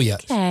that? Oh, yeah.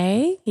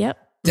 Okay. Yep.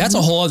 That's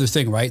a whole other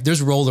thing, right?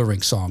 There's roller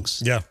rink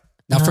songs. Yeah.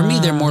 Now, for me,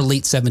 they're more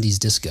late 70s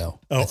disco.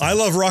 Oh, I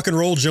love rock and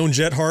roll, Joan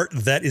Jett Hart.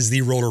 That is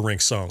the roller rink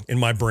song in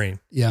my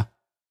brain. Yeah.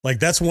 Like,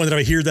 that's one that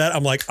I hear that,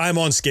 I'm like, I'm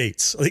on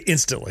skates, like,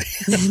 instantly.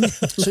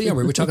 So, yeah,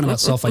 we're talking about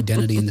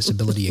self-identity and this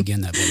ability, again,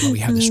 that we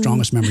have the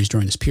strongest memories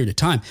during this period of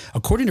time.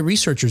 According to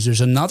researchers,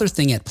 there's another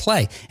thing at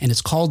play, and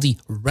it's called the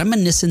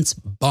reminiscence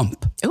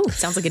bump. Oh,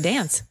 sounds like a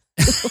dance.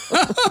 Is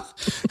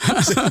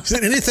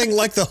it anything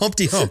like the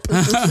Humpty Hump?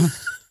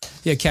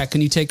 Yeah, Kat,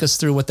 can you take us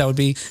through what that would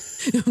be?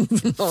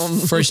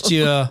 First,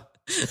 you...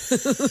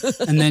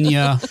 and then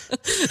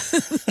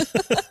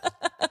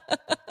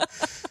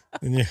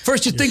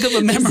first you think of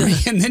a memory,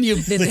 and then you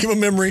think of a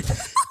memory,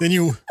 then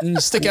you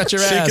stick out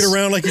your shake ass, it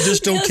around like you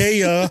just don't care.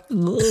 Yeah.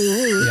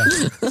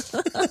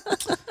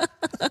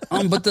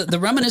 But the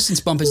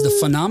reminiscence bump is the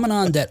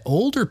phenomenon that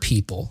older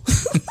people,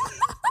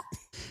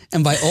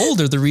 and by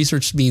older, the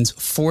research means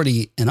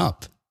 40 and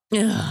up.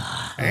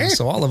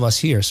 So all of us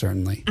here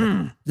certainly.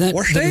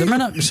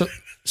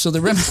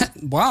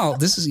 Wow,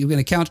 this is, you're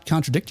going to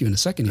contradict you in a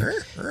second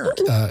here,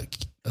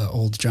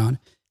 old John,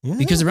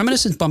 because the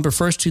reminiscence bump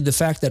refers to the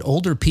fact that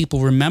older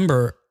people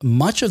remember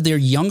much of their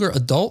younger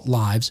adult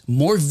lives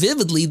more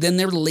vividly than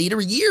their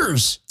later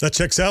years. That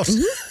checks out.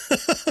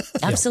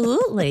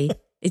 Absolutely.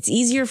 It's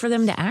easier for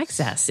them to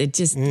access. It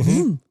just,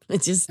 and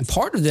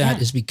part of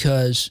that is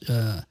because,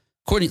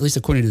 according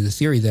to the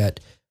theory, that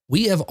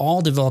we have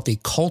all developed a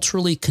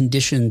culturally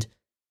conditioned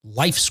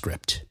life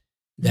script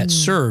that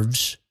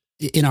serves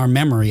in our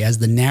memory as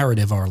the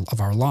narrative of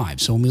our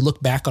lives. So when we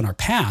look back on our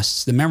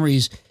pasts, the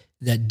memories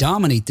that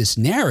dominate this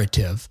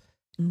narrative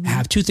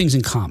have two things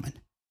in common.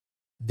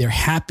 They're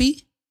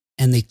happy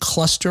and they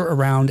cluster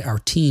around our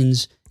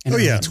teens and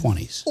early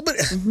 20s. Well, but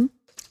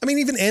I mean,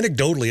 even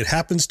anecdotally, it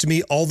happens to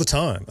me all the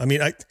time. I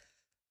mean,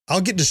 I'll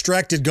get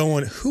distracted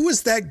going, who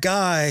is that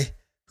guy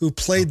who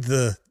played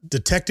the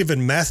detective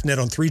in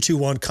MathNet on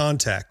 3-2-1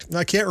 Contact?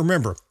 I can't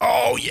remember.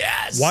 Oh,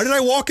 yes. Why did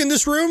I walk in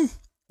this room?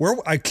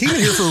 I came in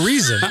here for a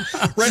reason,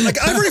 right? Like,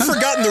 I've already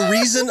forgotten the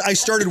reason I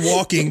started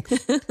walking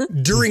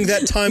during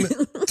that time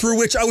through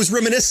which I was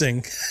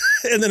reminiscing,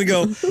 and then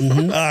go,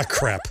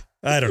 crap.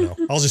 I don't know.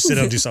 I'll just sit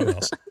down and do something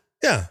else.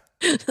 Yeah.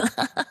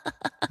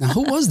 Now,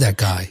 who was that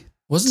guy?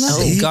 Wasn't that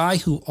the guy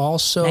who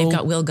also... They've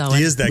got Will going.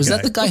 He is that guy. Was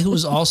that the guy who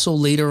was also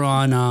later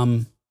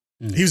on...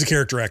 He was a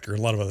character actor in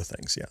a lot of other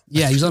things, yeah.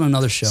 Yeah, he was on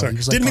another show. Sorry. He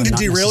was Didn't mean to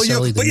derail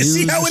you, but you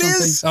see how it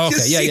is? Oh, okay,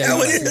 you see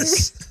how it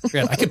is?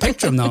 I can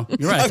picture him, though.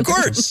 You're right. Of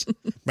course.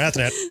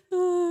 MathNet.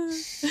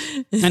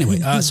 Anyway,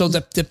 so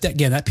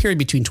that period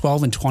between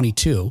 12 and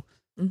 22,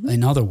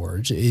 in other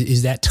words,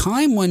 is that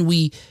time when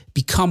we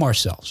become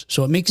ourselves.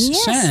 So it makes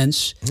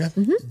sense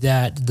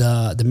that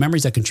the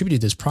memories that contribute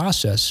to this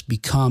process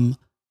become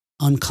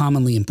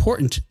uncommonly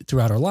important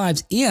throughout our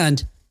lives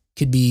and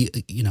could be,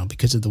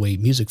 because of the way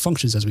music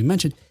functions, as we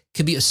mentioned,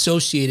 could be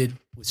associated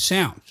with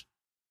sounds.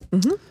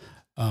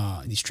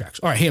 These tracks.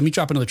 All right, hey, let me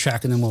drop another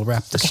track and then we'll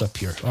wrap this up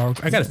here.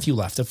 I got a few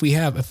left. If we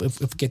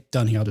get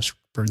done here, I'll just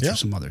burn through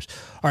some others.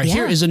 All right,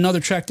 here is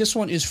another track. This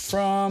one's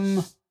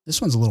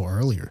a little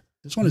earlier.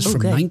 This one is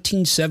from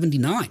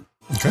 1979.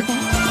 Okay.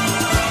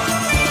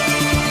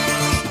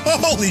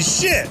 Holy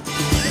shit.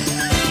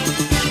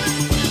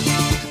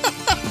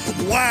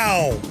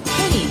 Wow.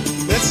 Hey,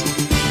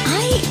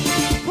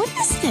 what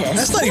is this?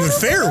 That's not even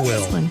fair,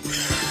 Will.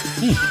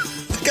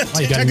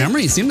 You got a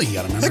memory? It seemed like you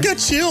got a memory. I got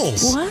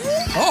chills. What?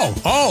 Oh,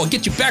 I'll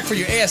get you back for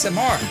your ASMR.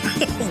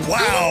 Wow.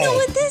 I don't know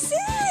what this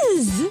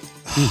is.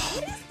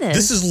 What is this?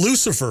 This is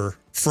Lucifer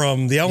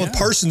from the Alan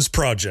Parsons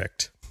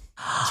Project.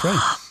 That's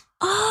right.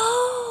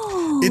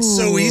 Oh. It's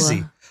so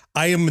easy.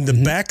 I am in the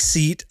back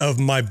seat of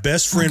my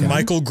best friend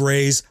Michael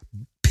Gray's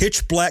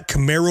pitch black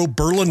Camaro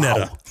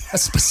Berlinetta. Wow.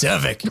 That's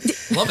specific.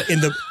 Love it.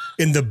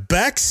 In the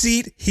back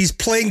seat, he's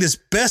playing this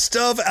best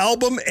of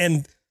album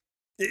and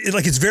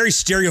it's very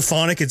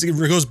stereophonic. It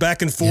goes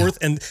back and forth.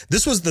 And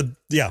this was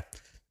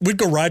we'd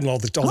go riding all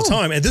the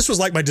time. And this was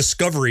like my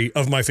discovery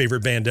of my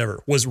favorite band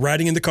ever, was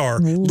riding in the car,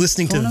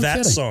 listening to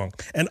that song.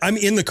 And I'm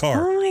in the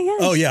car. Oh my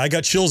gosh. Oh yeah. I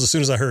got chills as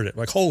soon as I heard it.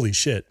 Like, holy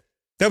shit.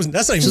 That's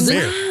not even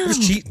fair. It was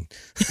cheating.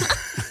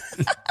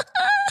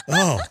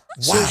 Oh, wow.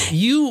 So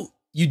you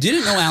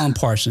didn't know Alan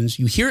Parsons.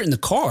 You hear it in the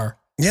car.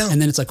 Yeah.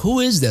 And then it's like, who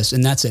is this?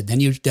 And that's it.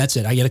 That's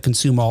it. I got to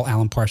consume all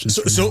Alan Parsons.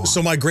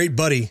 So my great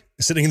buddy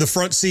sitting in the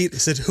front seat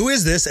said, who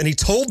is this? And he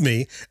told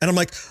me, and I'm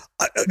like,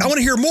 I want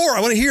to hear more. I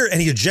want to hear it.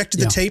 And he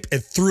ejected the tape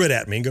and threw it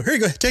at me and go, here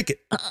you go, take it.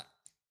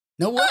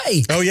 No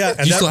way. Oh yeah.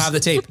 And you still have the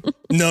tape?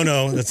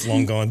 No, that's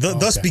long gone.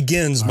 Thus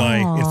begins my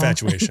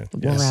infatuation.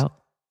 Yes.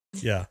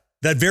 Yeah.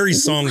 That very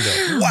song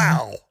though.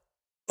 Wow.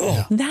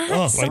 Oh,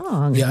 that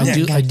song. Yeah,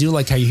 I do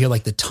like how you hear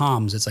like the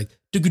toms. It's like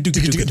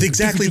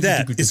exactly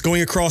that. It's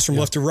going across from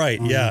left to right.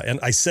 Yeah. And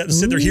I sit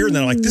there here and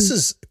then I'm like, this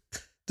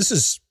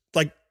is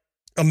like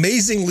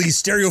amazingly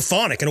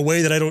stereophonic in a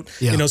way that I don't,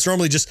 it's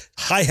normally just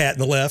hi-hat in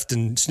the left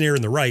and snare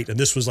in the right. And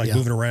this was like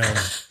moving around.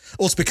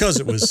 Well, it's because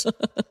it was,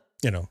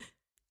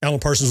 Alan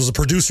Parsons was a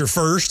producer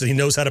first and he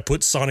knows how to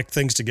put sonic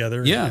things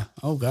together. Yeah.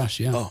 Oh gosh.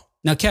 Yeah. Oh.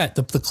 Now, Kat,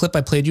 the clip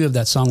I played you of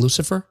that song,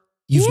 Lucifer,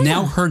 you've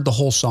now heard the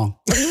whole song.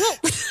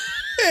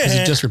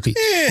 It just repeats.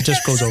 It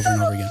just goes over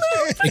and over again.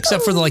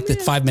 Except for the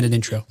 5-minute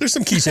intro. There's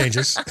some key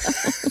changes.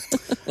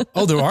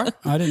 Oh, there are?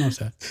 I didn't notice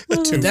that.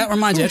 That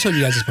reminds me, I told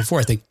you guys this before,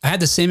 I think. I had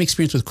the same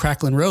experience with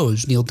Cracklin'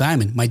 Rose, Neil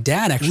Diamond. My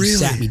dad actually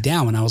sat me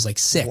down when I was like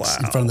 6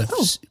 in front of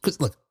the... Because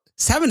look,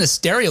 having a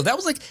stereo,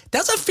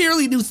 that's a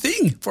fairly new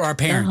thing for our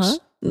parents.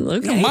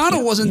 Okay.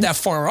 Mono wasn't that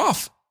far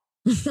off.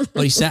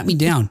 But he sat me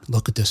down.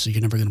 Look at this.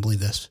 You're never going to believe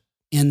this.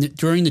 And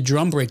during the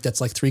drum break,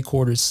 that's like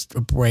 3/4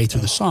 of the way through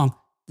the song,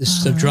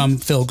 the drum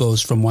fill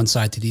goes from one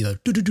side to the other.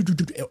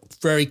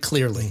 Very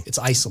clearly. It's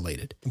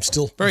isolated. I'm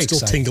still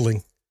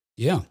tingling.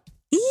 Yeah.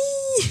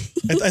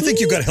 I think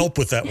you got help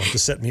with that one to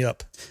set me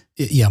up.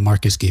 Yeah,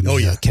 Marcus gave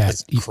me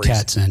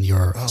Cats and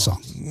your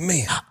song.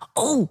 Man.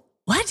 Oh,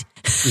 what?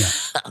 Yeah.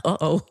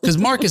 Because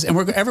Marcus, and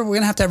we're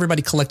going to have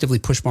everybody collectively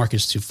push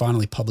Marcus to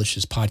finally publish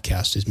his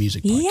podcast, his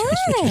music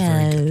podcast.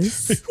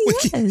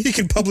 Yes. He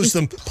can publish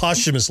them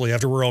posthumously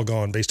after we're all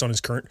gone based on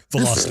his current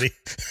velocity.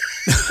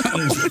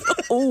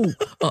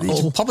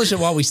 Publish it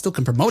while we still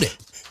can promote it.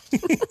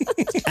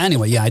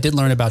 Anyway, yeah, I did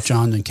learn about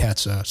John and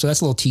Kat's. So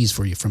that's a little tease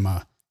for you from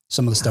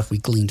some of the stuff we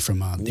gleaned from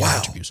the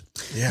interviews.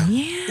 Yeah.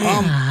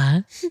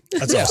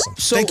 That's awesome.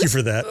 So, thank you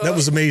for that. That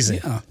was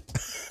amazing. Yeah.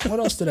 What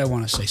else did I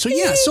want to say?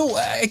 So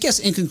I guess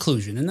in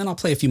conclusion, and then I'll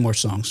play a few more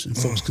songs and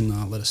folks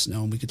can let us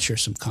know and we could share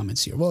some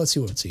comments here. Well, let's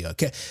see.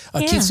 Okay.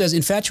 Keith says,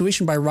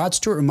 Infatuation by Rod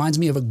Stewart reminds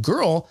me of a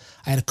girl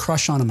I had a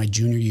crush on in my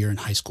junior year in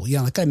high school.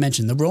 Yeah, like I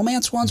mentioned, the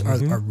romance ones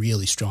are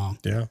really strong.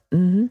 Yeah.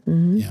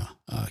 Yeah.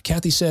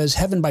 Kathy says,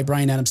 Heaven by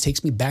Bryan Adams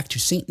takes me back to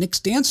St. Nick's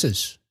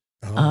dances.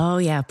 Oh,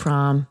 yeah,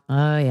 prom.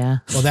 Oh, yeah.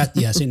 Well,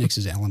 St. Nick's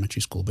is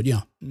elementary school, but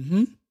yeah.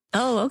 Mm-hmm.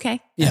 Oh, okay.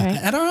 Yeah. Right.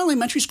 At our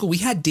elementary school, we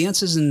had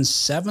dances in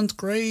 7th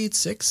grade,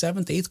 6th,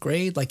 7th, 8th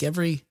grade, like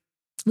every...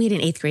 We had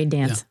an 8th grade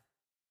dance.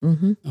 Yeah.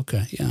 Mm-hmm.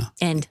 Okay, yeah.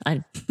 And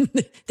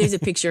there's a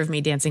picture of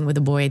me dancing with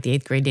a boy at the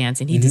 8th grade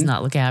dance, and he does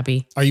not look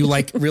happy. Are you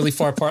like really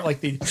far apart,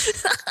 like the... Kind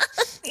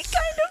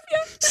of,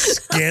 yeah.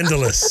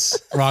 Scandalous.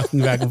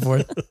 Rocking back and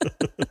forth.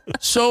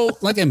 So,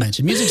 like I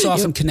mentioned, music's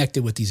often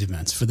connected with these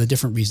events for the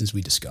different reasons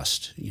we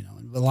discussed.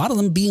 A lot of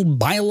them being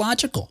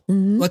biological.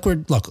 Like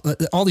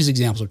all these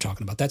examples we're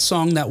talking about. That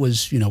song that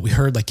was, we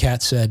heard, like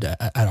Kat said,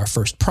 at our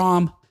first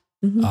prom,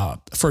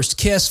 first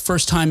kiss,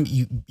 first time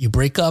you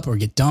break up or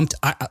get dumped.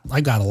 I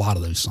got a lot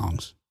of those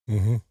songs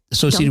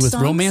associated Dump with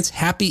songs? romance,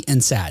 happy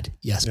and sad.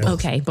 Yes,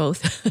 both. Okay,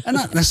 both. And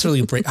not necessarily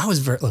a break. I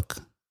was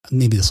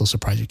maybe this will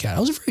surprise you, Kat. I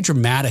was a very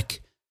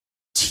dramatic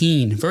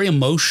teen, very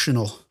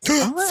emotional.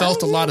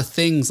 Felt a lot of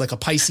things like a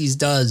Pisces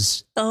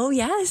does. Oh,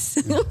 yes.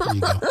 There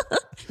you go.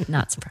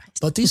 Not surprised.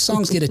 But these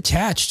songs get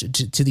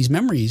attached to these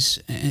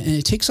memories and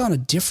it takes on a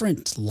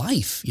different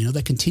life,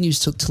 that continues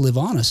to live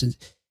on us. And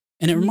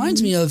it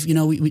reminds me of,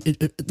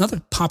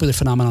 another popular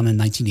phenomenon in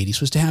the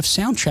 1980s was to have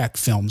soundtrack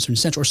films or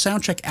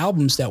soundtrack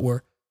albums that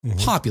were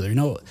popular.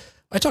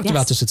 I talked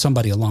about this with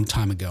somebody a long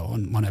time ago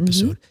on one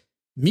episode.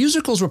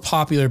 Musicals were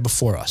popular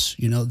before us.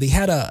 They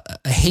had a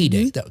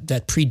heyday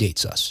that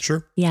predates us.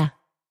 Sure. Yeah.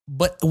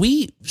 But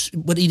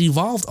what it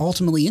evolved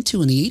ultimately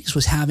into in the 80s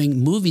was having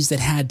movies that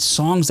had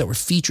songs that were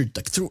featured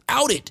like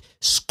throughout it,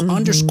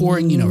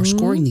 underscoring, or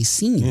scoring these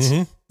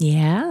scenes.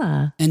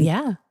 Yeah.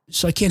 And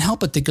so I can't help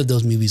but think of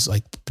those movies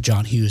like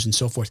John Hughes and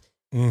so forth,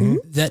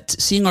 that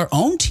seeing our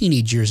own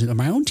teenage years and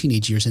my own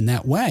teenage years in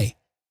that way,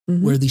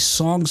 where these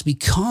songs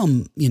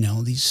become,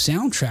 these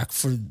soundtrack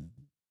for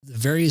the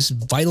various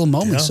vital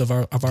moments of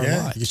our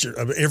lives.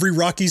 Every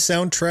Rocky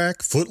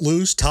soundtrack,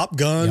 Footloose, Top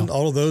Gun,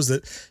 all of those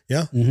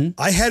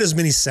I had as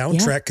many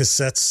soundtrack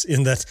cassettes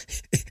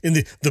in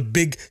the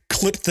big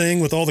clip thing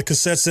with all the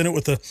cassettes in it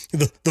with the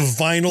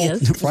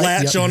vinyl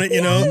latch on it,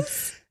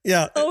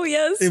 Yeah. Oh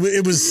yes.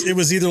 It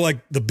was either like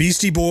the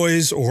Beastie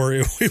Boys or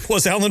it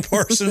was Alan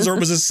Parsons or it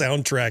was a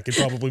soundtrack. It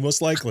probably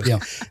most likely.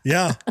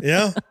 Yeah.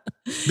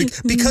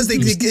 Because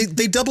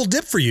they double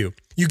dip for you.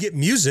 You get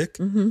music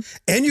and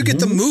you get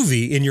the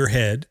movie in your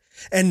head.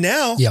 And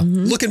now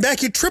looking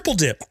back, you triple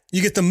dip.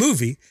 You get the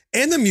movie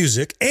and the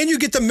music and you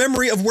get the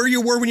memory of where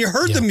you were when you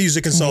heard the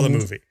music and saw the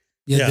movie.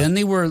 Yeah, then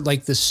they were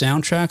like the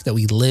soundtrack that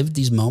we lived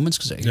these moments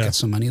because I got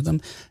so many of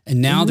them.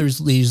 And now there's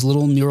these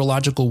little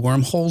neurological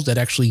wormholes that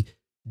actually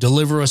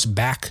deliver us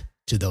back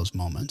to those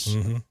moments.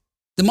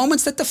 The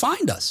moments that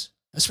defined us.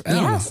 I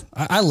don't know.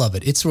 I love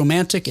it. It's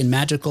romantic and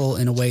magical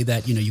in a way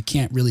that, you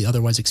can't really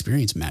otherwise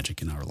experience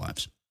magic in our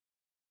lives.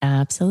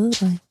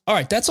 Absolutely. All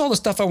right, that's all the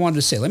stuff I wanted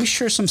to say. Let me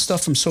share some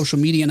stuff from social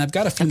media, and I've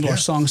got a few more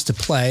songs to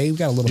play. We've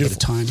got a little bit of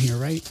time here,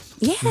 right?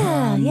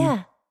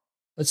 Yeah.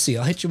 Let's see.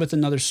 I'll hit you with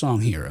another song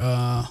here.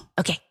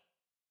 Okay.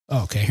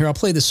 Okay, here, I'll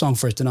play this song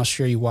first, and I'll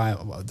share you why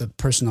the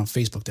person on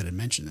Facebook that had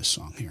mentioned this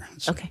song here.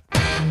 Okay.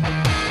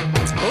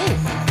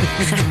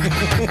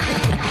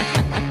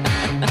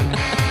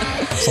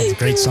 It's a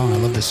great song. I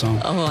love this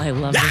song. Oh, I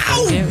love this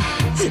song too.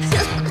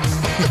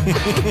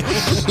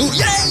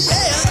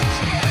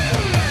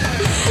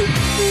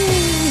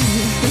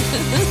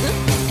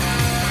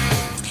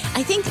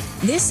 I think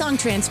this song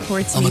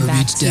transports me back to... I'm going to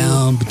reach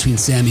down between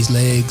Sammy's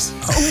legs.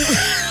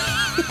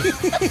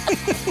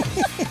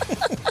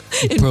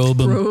 Probe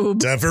him.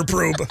 Time for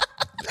probe.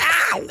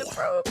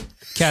 Ow!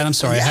 Kat, I'm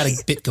sorry. I had a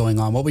bit going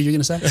on. What were you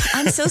going to say?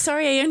 I'm so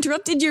sorry I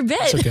interrupted your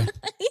bit. It's okay.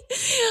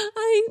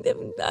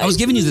 I was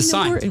giving you the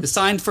sign. The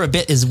sign for a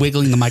bit is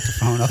wiggling the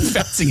microphone. I'm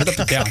bouncing it up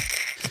and down.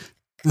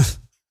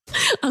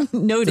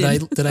 Noted.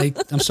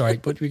 I'm sorry.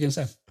 What were you going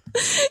to say?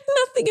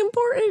 Nothing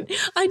important.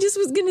 I just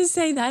was going to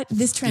say that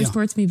this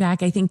transports me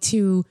back, I think,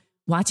 to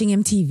watching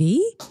MTV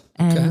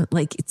and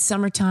like it's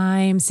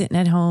summertime, sitting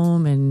at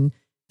home and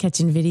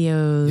catching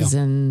videos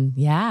and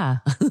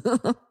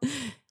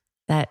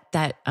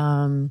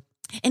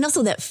and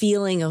also that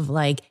feeling of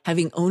like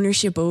having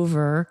ownership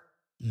over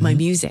my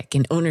music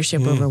and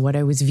ownership over what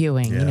I was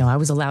viewing. Yeah. I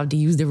was allowed to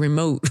use the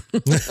remote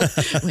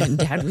when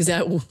dad was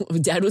at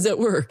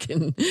work.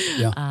 And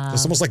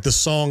it's almost like the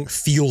song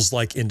feels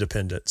like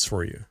independence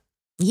for you.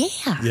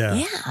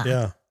 Yeah.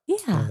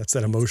 That's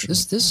that emotion.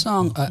 This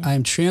song,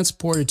 I'm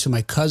transported to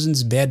my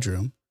cousin's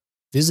bedroom,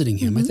 visiting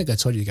him. I think I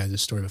told you guys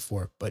this story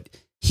before, but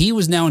he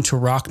was now into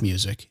rock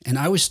music, and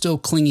I was still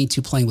clinging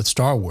to playing with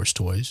Star Wars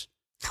toys.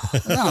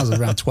 I was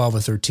around 12 or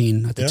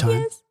 13 at the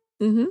time.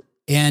 Yes.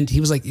 And he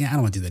was like, I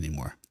don't want to do that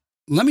anymore.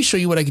 Let me show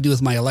you what I can do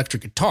with my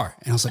electric guitar.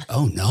 And I was like,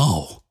 oh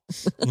no.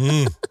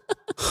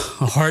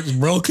 My heart is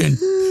broken.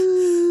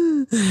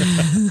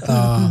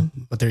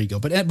 But there you go.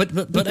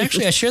 But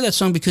actually, I share that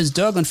song because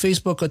Doug on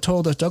Facebook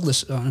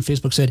Douglas on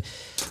Facebook said,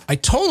 I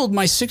totaled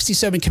my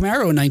 67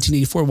 Camaro in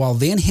 1984 while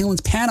Van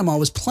Halen's Panama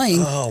was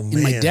playing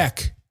in my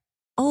deck.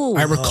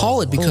 I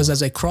recall it because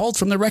as I crawled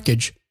from the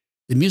wreckage,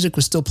 the music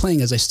was still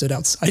playing as I stood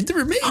outside the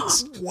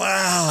remains.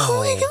 Wow.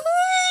 Oh my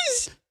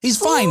gosh. He's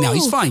fine now.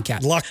 He's fine,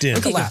 Kat. Locked in.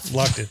 Look at laugh.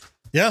 Locked in.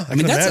 Yeah. I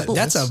mean, that's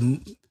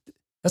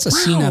a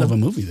scene out of a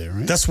movie there,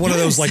 right? That's one of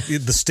those, like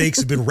the stakes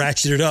have been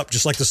ratcheted up,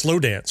 just like the slow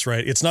dance,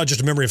 right? It's not just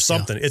a memory of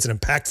something. It's an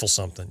impactful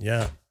something.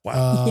 Yeah.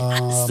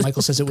 Wow.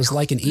 Michael says it was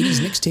like an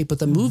 80s mixtape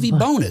with a movie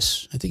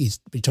bonus. I think he's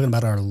talking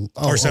about our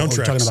soundtracks.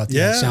 We're talking about the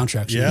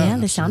soundtracks. Yeah,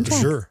 the soundtrack.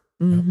 Sure.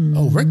 Mm-hmm.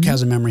 Oh, Rick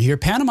has a memory here.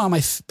 Panama.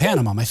 My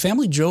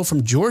family drove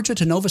from Georgia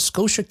to Nova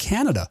Scotia,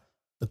 Canada.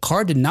 The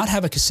car did not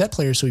have a cassette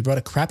player, so we brought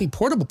a crappy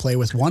portable player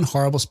with one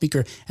horrible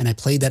speaker, and I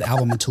played that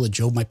album until it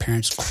drove my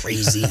parents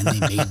crazy, and they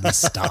made me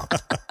stop.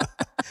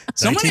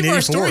 So many of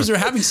our stories are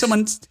having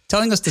someone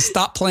telling us to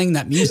stop playing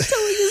that music.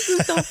 Telling us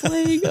to stop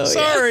playing. Oh,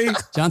 sorry. Yeah.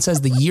 John says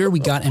the year we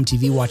got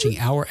MTV watching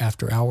hour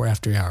after hour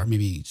after hour.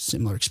 Maybe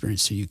similar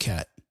experience to you,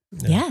 Kat.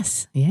 Yeah.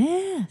 Yes.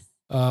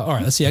 All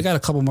right, let's see. I got a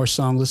couple more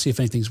songs. Let's see if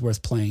anything's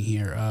worth playing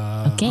here.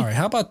 Okay. All right,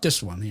 how about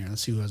this one here?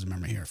 Let's see who has a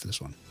memory here for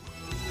this one.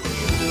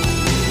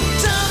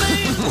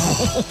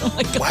 Oh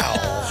my God.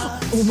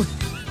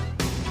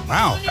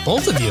 Wow. Wow,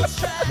 both of you.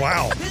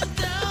 Wow.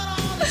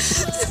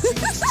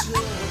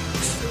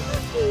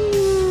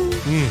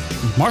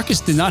 Marcus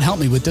did not help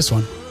me with this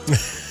one.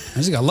 I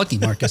just got lucky,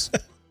 Marcus.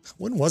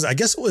 When was it? I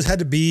guess it had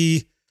to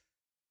be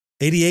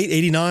 88,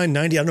 89,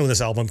 90. I don't know when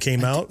this album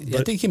came out. I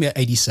think it came out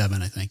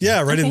 87, I think.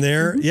 Yeah, right in Okay.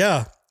 there.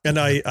 Yeah. And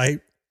I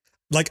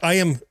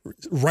am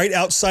right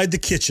outside the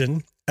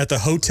kitchen at the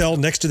hotel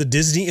next to the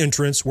Disney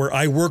entrance where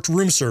I worked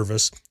room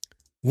service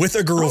with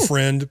a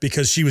girlfriend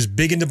because she was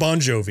big into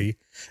Bon Jovi.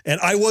 And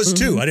I was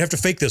too. I didn't have to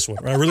fake this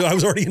one. I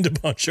was already into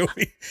Bon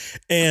Jovi.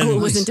 And it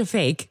wasn't a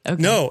fake.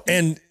 Okay. No.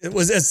 And it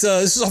was, this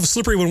is off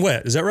Slippery When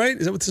Wet. Is that right?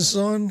 Is that what this is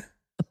on?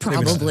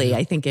 Probably.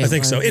 I think so.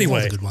 was. Anyway.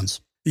 All the good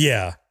ones.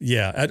 Yeah.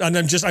 Yeah. And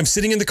I'm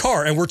sitting in the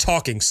car and we're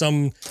talking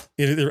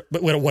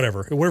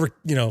whatever,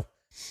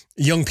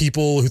 young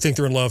people who think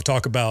they're in love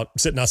talk about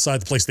sitting outside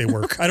the place they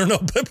work. I don't know,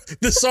 but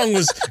this song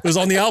was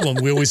on the album.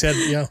 We always had,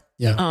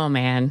 Yeah. Oh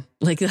man.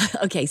 Like,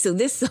 okay. So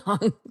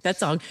that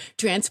song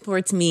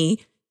transports me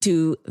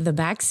to the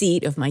back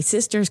seat of my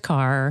sister's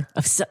car.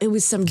 It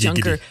was some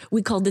junker.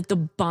 We called it the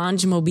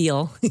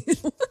Bonge-mobile.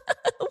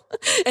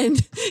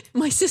 And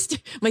my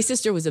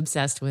sister was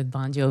obsessed with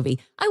Bon Jovi.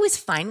 I was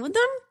fine with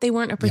them. They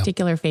weren't a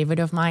particular favorite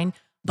of mine.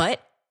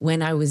 But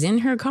when I was in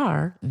her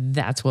car,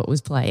 that's what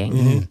was playing.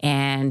 Mm-hmm.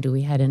 And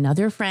we had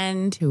another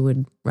friend who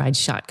would ride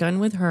shotgun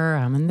with her.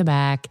 I'm in the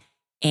back.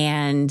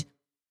 And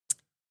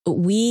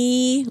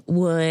we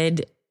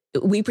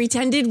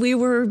pretended we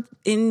were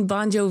in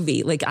Bon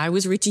Jovi. Like I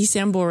was Richie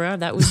Sambora.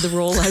 That was the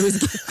role I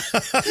was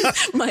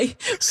my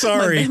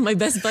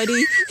best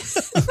buddy.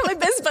 My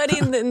best buddy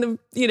in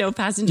the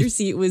passenger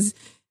seat was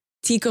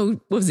Tico.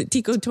 What was it?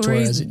 Tico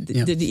Torres,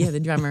 the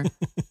drummer.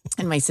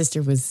 And my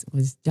sister was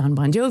John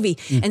Bon Jovi.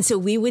 Mm. And so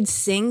we would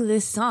sing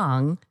this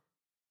song.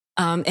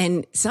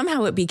 And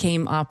somehow it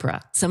became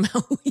opera.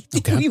 Somehow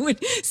we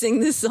would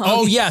sing this song.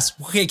 Oh yes.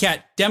 Okay,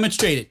 Kat,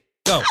 demonstrate it.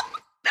 Go.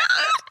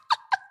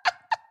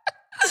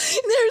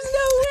 There's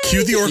no way.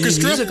 Cue the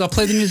orchestra. Music. I'll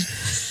play the music.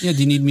 Yeah. Do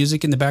you need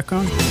music in the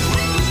background?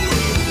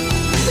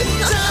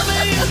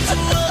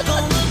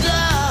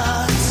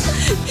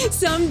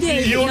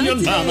 Someday. No,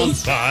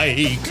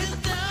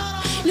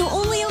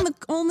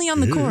 only on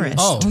the chorus.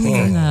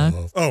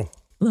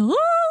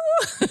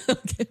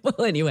 Okay.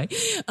 Well, anyway.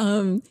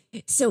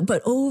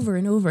 But over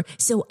and over.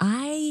 So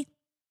I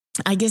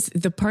guess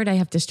the part I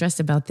have to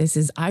stress about this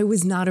is I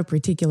was not a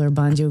particular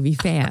Bon Jovi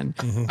fan,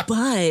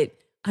 but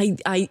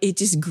it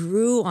just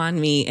grew on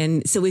me.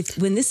 And so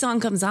when this song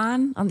comes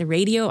on the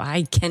radio,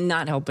 I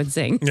cannot help but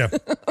sing. Yeah.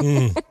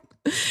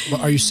 Well,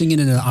 are you singing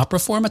in an opera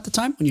form at the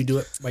time when you do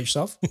it by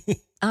yourself?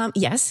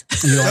 Yes.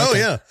 Oh,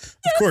 yeah. Of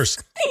course.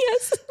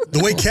 Yes.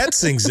 The way Kat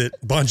sings it,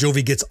 Bon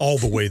Jovi gets all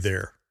the way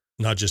there,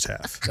 not just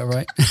half. Is that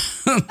right?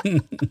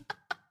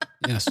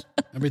 Yes.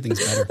 Everything's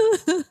better.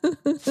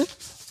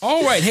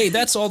 All right. Hey,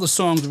 that's all the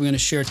songs we're going to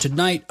share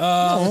tonight.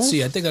 Let's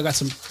see. I think I got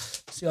some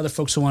other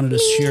folks who wanted to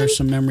share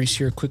some memories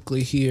here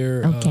quickly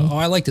here. Okay.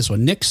 I like this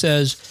one. Nick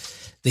says,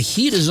 "The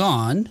heat is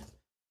on.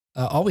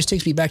 Always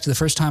takes me back to the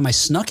first time I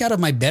snuck out of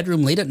my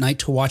bedroom late at night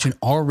to watch an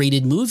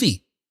R-rated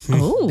movie.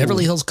 Oh.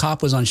 Beverly Hills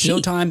Cop was on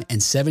Showtime, and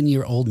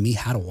 7-year-old me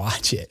had to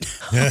watch it."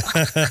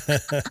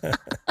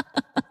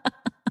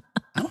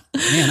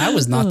 Man, I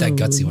was not that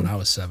gutsy when I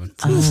was 7.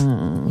 I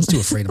was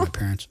too afraid of my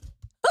parents.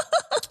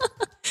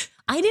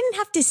 I didn't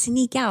have to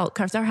sneak out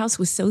because our house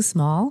was so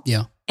small.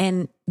 Yeah.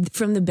 And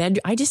from the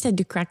bedroom, I just had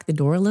to crack the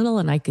door a little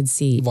and I could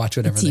see watch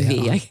whatever the TV.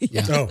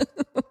 they had on. Yeah.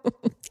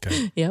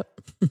 Okay. Yep.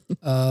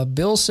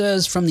 Bill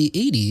says, from the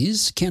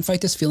 80s, Can't Fight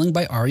This Feeling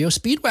by REO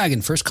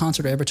Speedwagon. First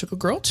concert I ever took a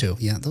girl to.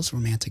 Yeah, those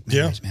romantic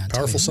memories, man.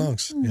 Powerful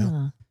songs.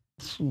 Yeah.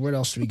 What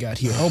else do we got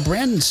here? Oh,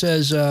 Brandon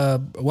says,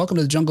 "Welcome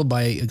to the Jungle"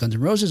 by Guns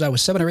N' Roses. I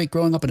was 7 or 8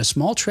 growing up in a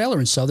small trailer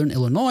in southern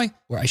Illinois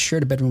where I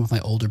shared a bedroom with my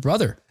older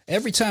brother.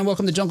 Every time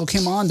Welcome to the Jungle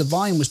came on, the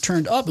volume was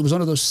turned up. It was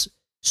one of those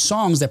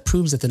songs that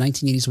proves that the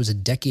 1980s was a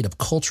decade of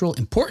cultural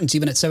importance.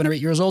 Even at 7 or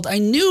 8 years old, I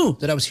knew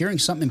that I was hearing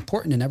something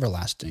important and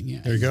everlasting.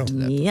 Yeah, there you go.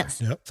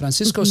 Yes. Yep.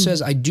 Francisco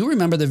says, "I do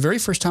remember the very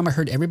first time I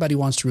heard Everybody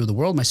Wants to Rule the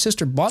World. My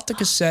sister bought the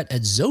cassette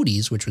at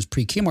Zodi's, which was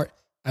pre-Kmart.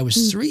 I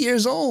was 3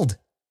 years old.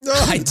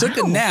 I took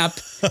a nap,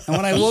 and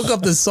when I woke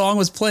up, the song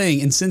was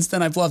playing, and since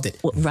then, I've loved it."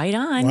 Well, right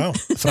on. Wow.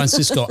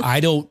 Francisco,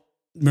 I don't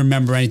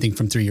remember anything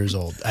from 3 years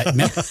old.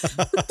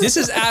 This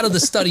is out of the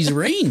study's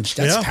range.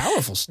 That's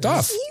powerful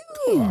stuff.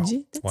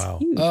 Huge. Wow.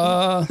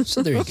 Huge.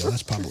 So there you go.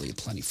 That's probably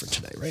plenty for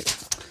today,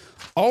 right?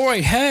 All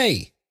right.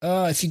 Hey,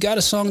 if you got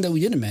a song that we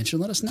didn't mention,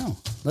 let us know.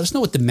 Let us know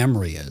what the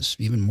memory is.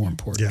 Even more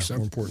important. Yeah, so,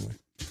 more importantly.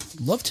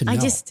 Love to know.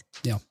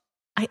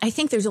 I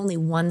think there's only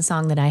one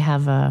song that I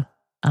have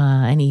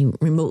any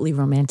remotely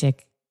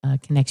romantic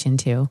connection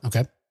to.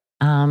 Okay.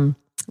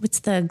 What's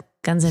the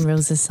Guns N'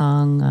 Roses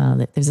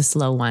song? There's a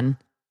slow one.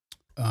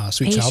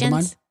 Sweet Child of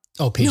Mine?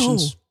 Oh,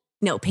 Patience.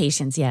 No,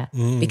 Patience, yeah.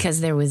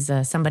 Because there was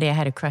somebody I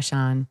had a crush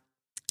on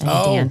at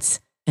a dance.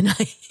 And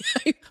I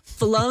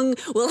flung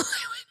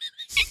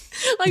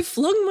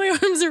my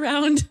arms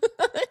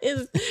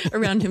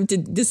around him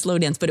to slow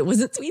dance, but it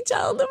wasn't Sweet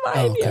Child of Mine.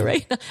 Oh, okay. Yeah,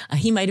 right.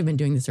 He might have been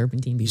doing the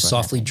Serpentine before. You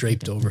softly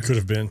draped over. Could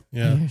have been,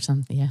 yeah. Or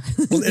something, yeah.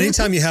 Well,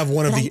 anytime you have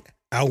one of the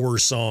hour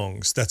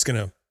songs, that's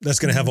gonna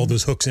have all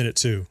those hooks in it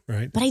too,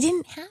 right? But I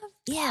didn't have,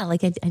 I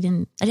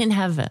didn't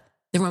have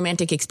the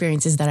romantic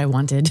experiences that I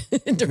wanted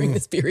during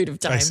this period of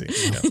time. I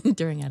see,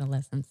 during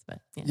adolescence. But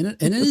yeah.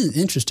 And it is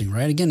interesting,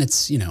 right? Again,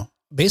 it's,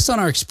 based on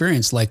our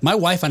experience, like my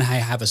wife and I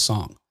have a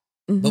song,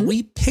 but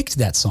we picked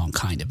that song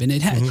kind of, and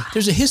it had,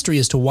 there's a history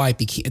as to why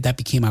that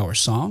became our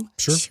song.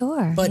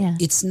 Sure. But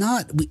it's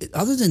not,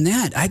 other than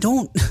that, I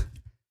don't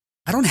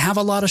have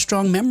a lot of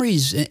strong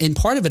memories. And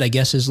part of it, I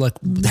guess, is like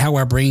how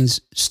our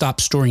brains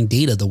stop storing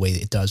data the way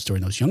it does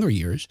during those younger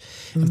years.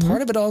 And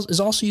part of it is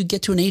also you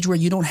get to an age where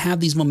you don't have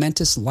these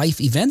momentous life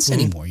events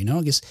anymore.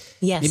 I guess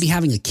maybe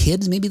having a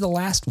kid is maybe the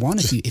last one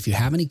if you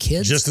have any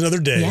kids. Just another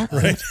day,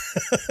 right?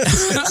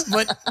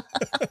 But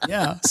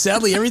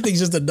sadly, everything's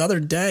just another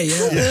day.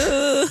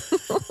 Yeah.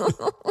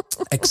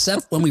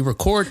 except when we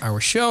record our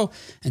show.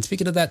 And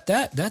speaking of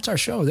that's our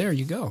show. There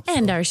you go.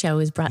 And our show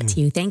is brought to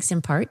you thanks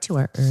in part to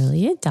our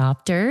early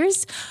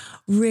adopters,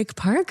 Rick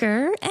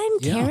Parker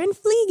and Karen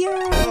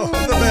Flieger.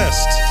 Oh, the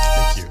best.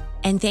 Thank you.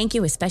 And thank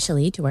you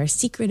especially to our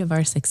Secret of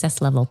Our Success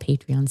Level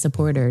Patreon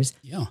supporters,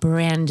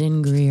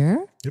 Brandon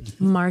Greer,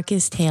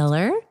 Marcus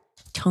Taylor,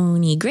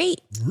 Tony Great,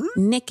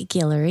 Nick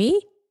Guillory,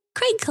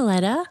 Craig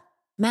Coletta,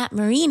 Matt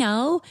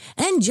Marino,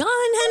 and John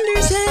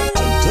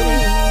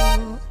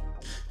Henderson.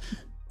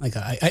 Like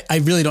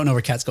I really don't know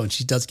where Kat's going.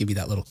 She does give me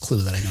that little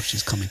clue that I know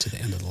she's coming to the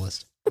end of the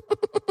list.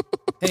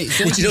 Hey,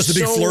 She does the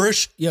big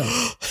flourish. Yeah.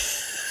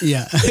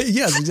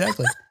 Yes,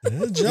 exactly.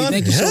 John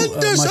Thank you so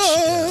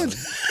Henderson. much.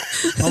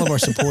 All of our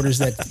supporters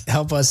that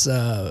help us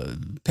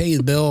pay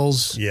the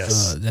bills,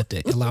 that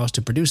they allow us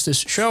to produce this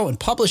show and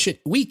publish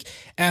it week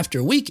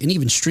after week and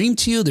even stream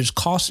to you. There's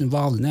costs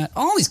involved in that.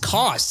 All these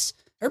costs.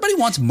 Everybody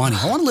wants money.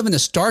 I want to live in the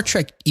Star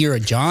Trek era,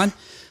 John.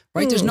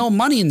 Right? There's no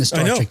money in the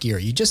Star Trek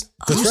era. You just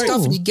do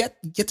stuff and you get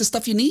the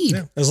stuff you need.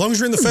 Yeah. As long as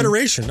you're in the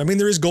Federation. I mean,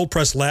 there is gold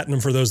press latinum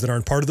for those that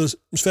aren't part of the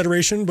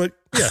Federation, but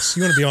yes,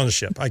 you want to be on the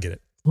ship. I get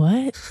it.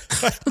 What?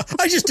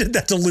 I just did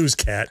that to lose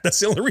Kat. That's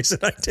the only reason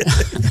I did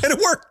it. And it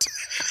worked.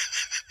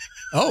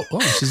 Oh,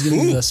 she's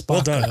giving me the Spock,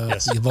 well done.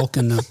 the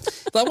Vulcan.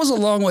 That was a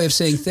long way of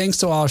saying thanks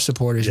to all our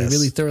supporters. We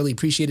really thoroughly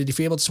appreciate it. If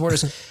you're able to support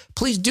us,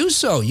 please do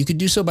so. You can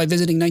do so by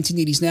visiting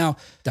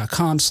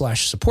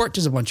 1980snow.com/support.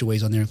 There's a bunch of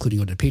ways on there, including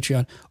go to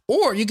Patreon.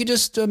 Or you could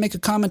just make a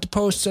comment, a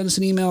post, send us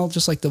an email,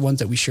 just like the ones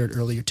that we shared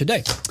earlier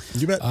today.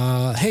 You bet.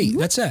 Hey,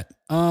 that's it.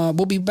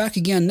 We'll be back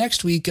again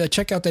next week.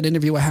 Check out that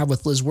interview I have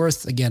with Liz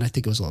Worth. Again, I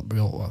think it was a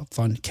real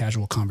fun,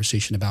 casual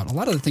conversation about a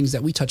lot of the things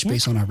that we touch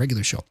base on our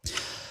regular show.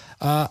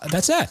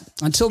 That's it.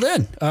 Until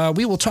then,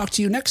 we will talk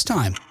to you next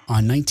time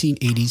on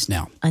 1980s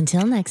Now.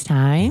 Until next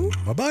time.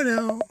 Bye-bye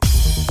now.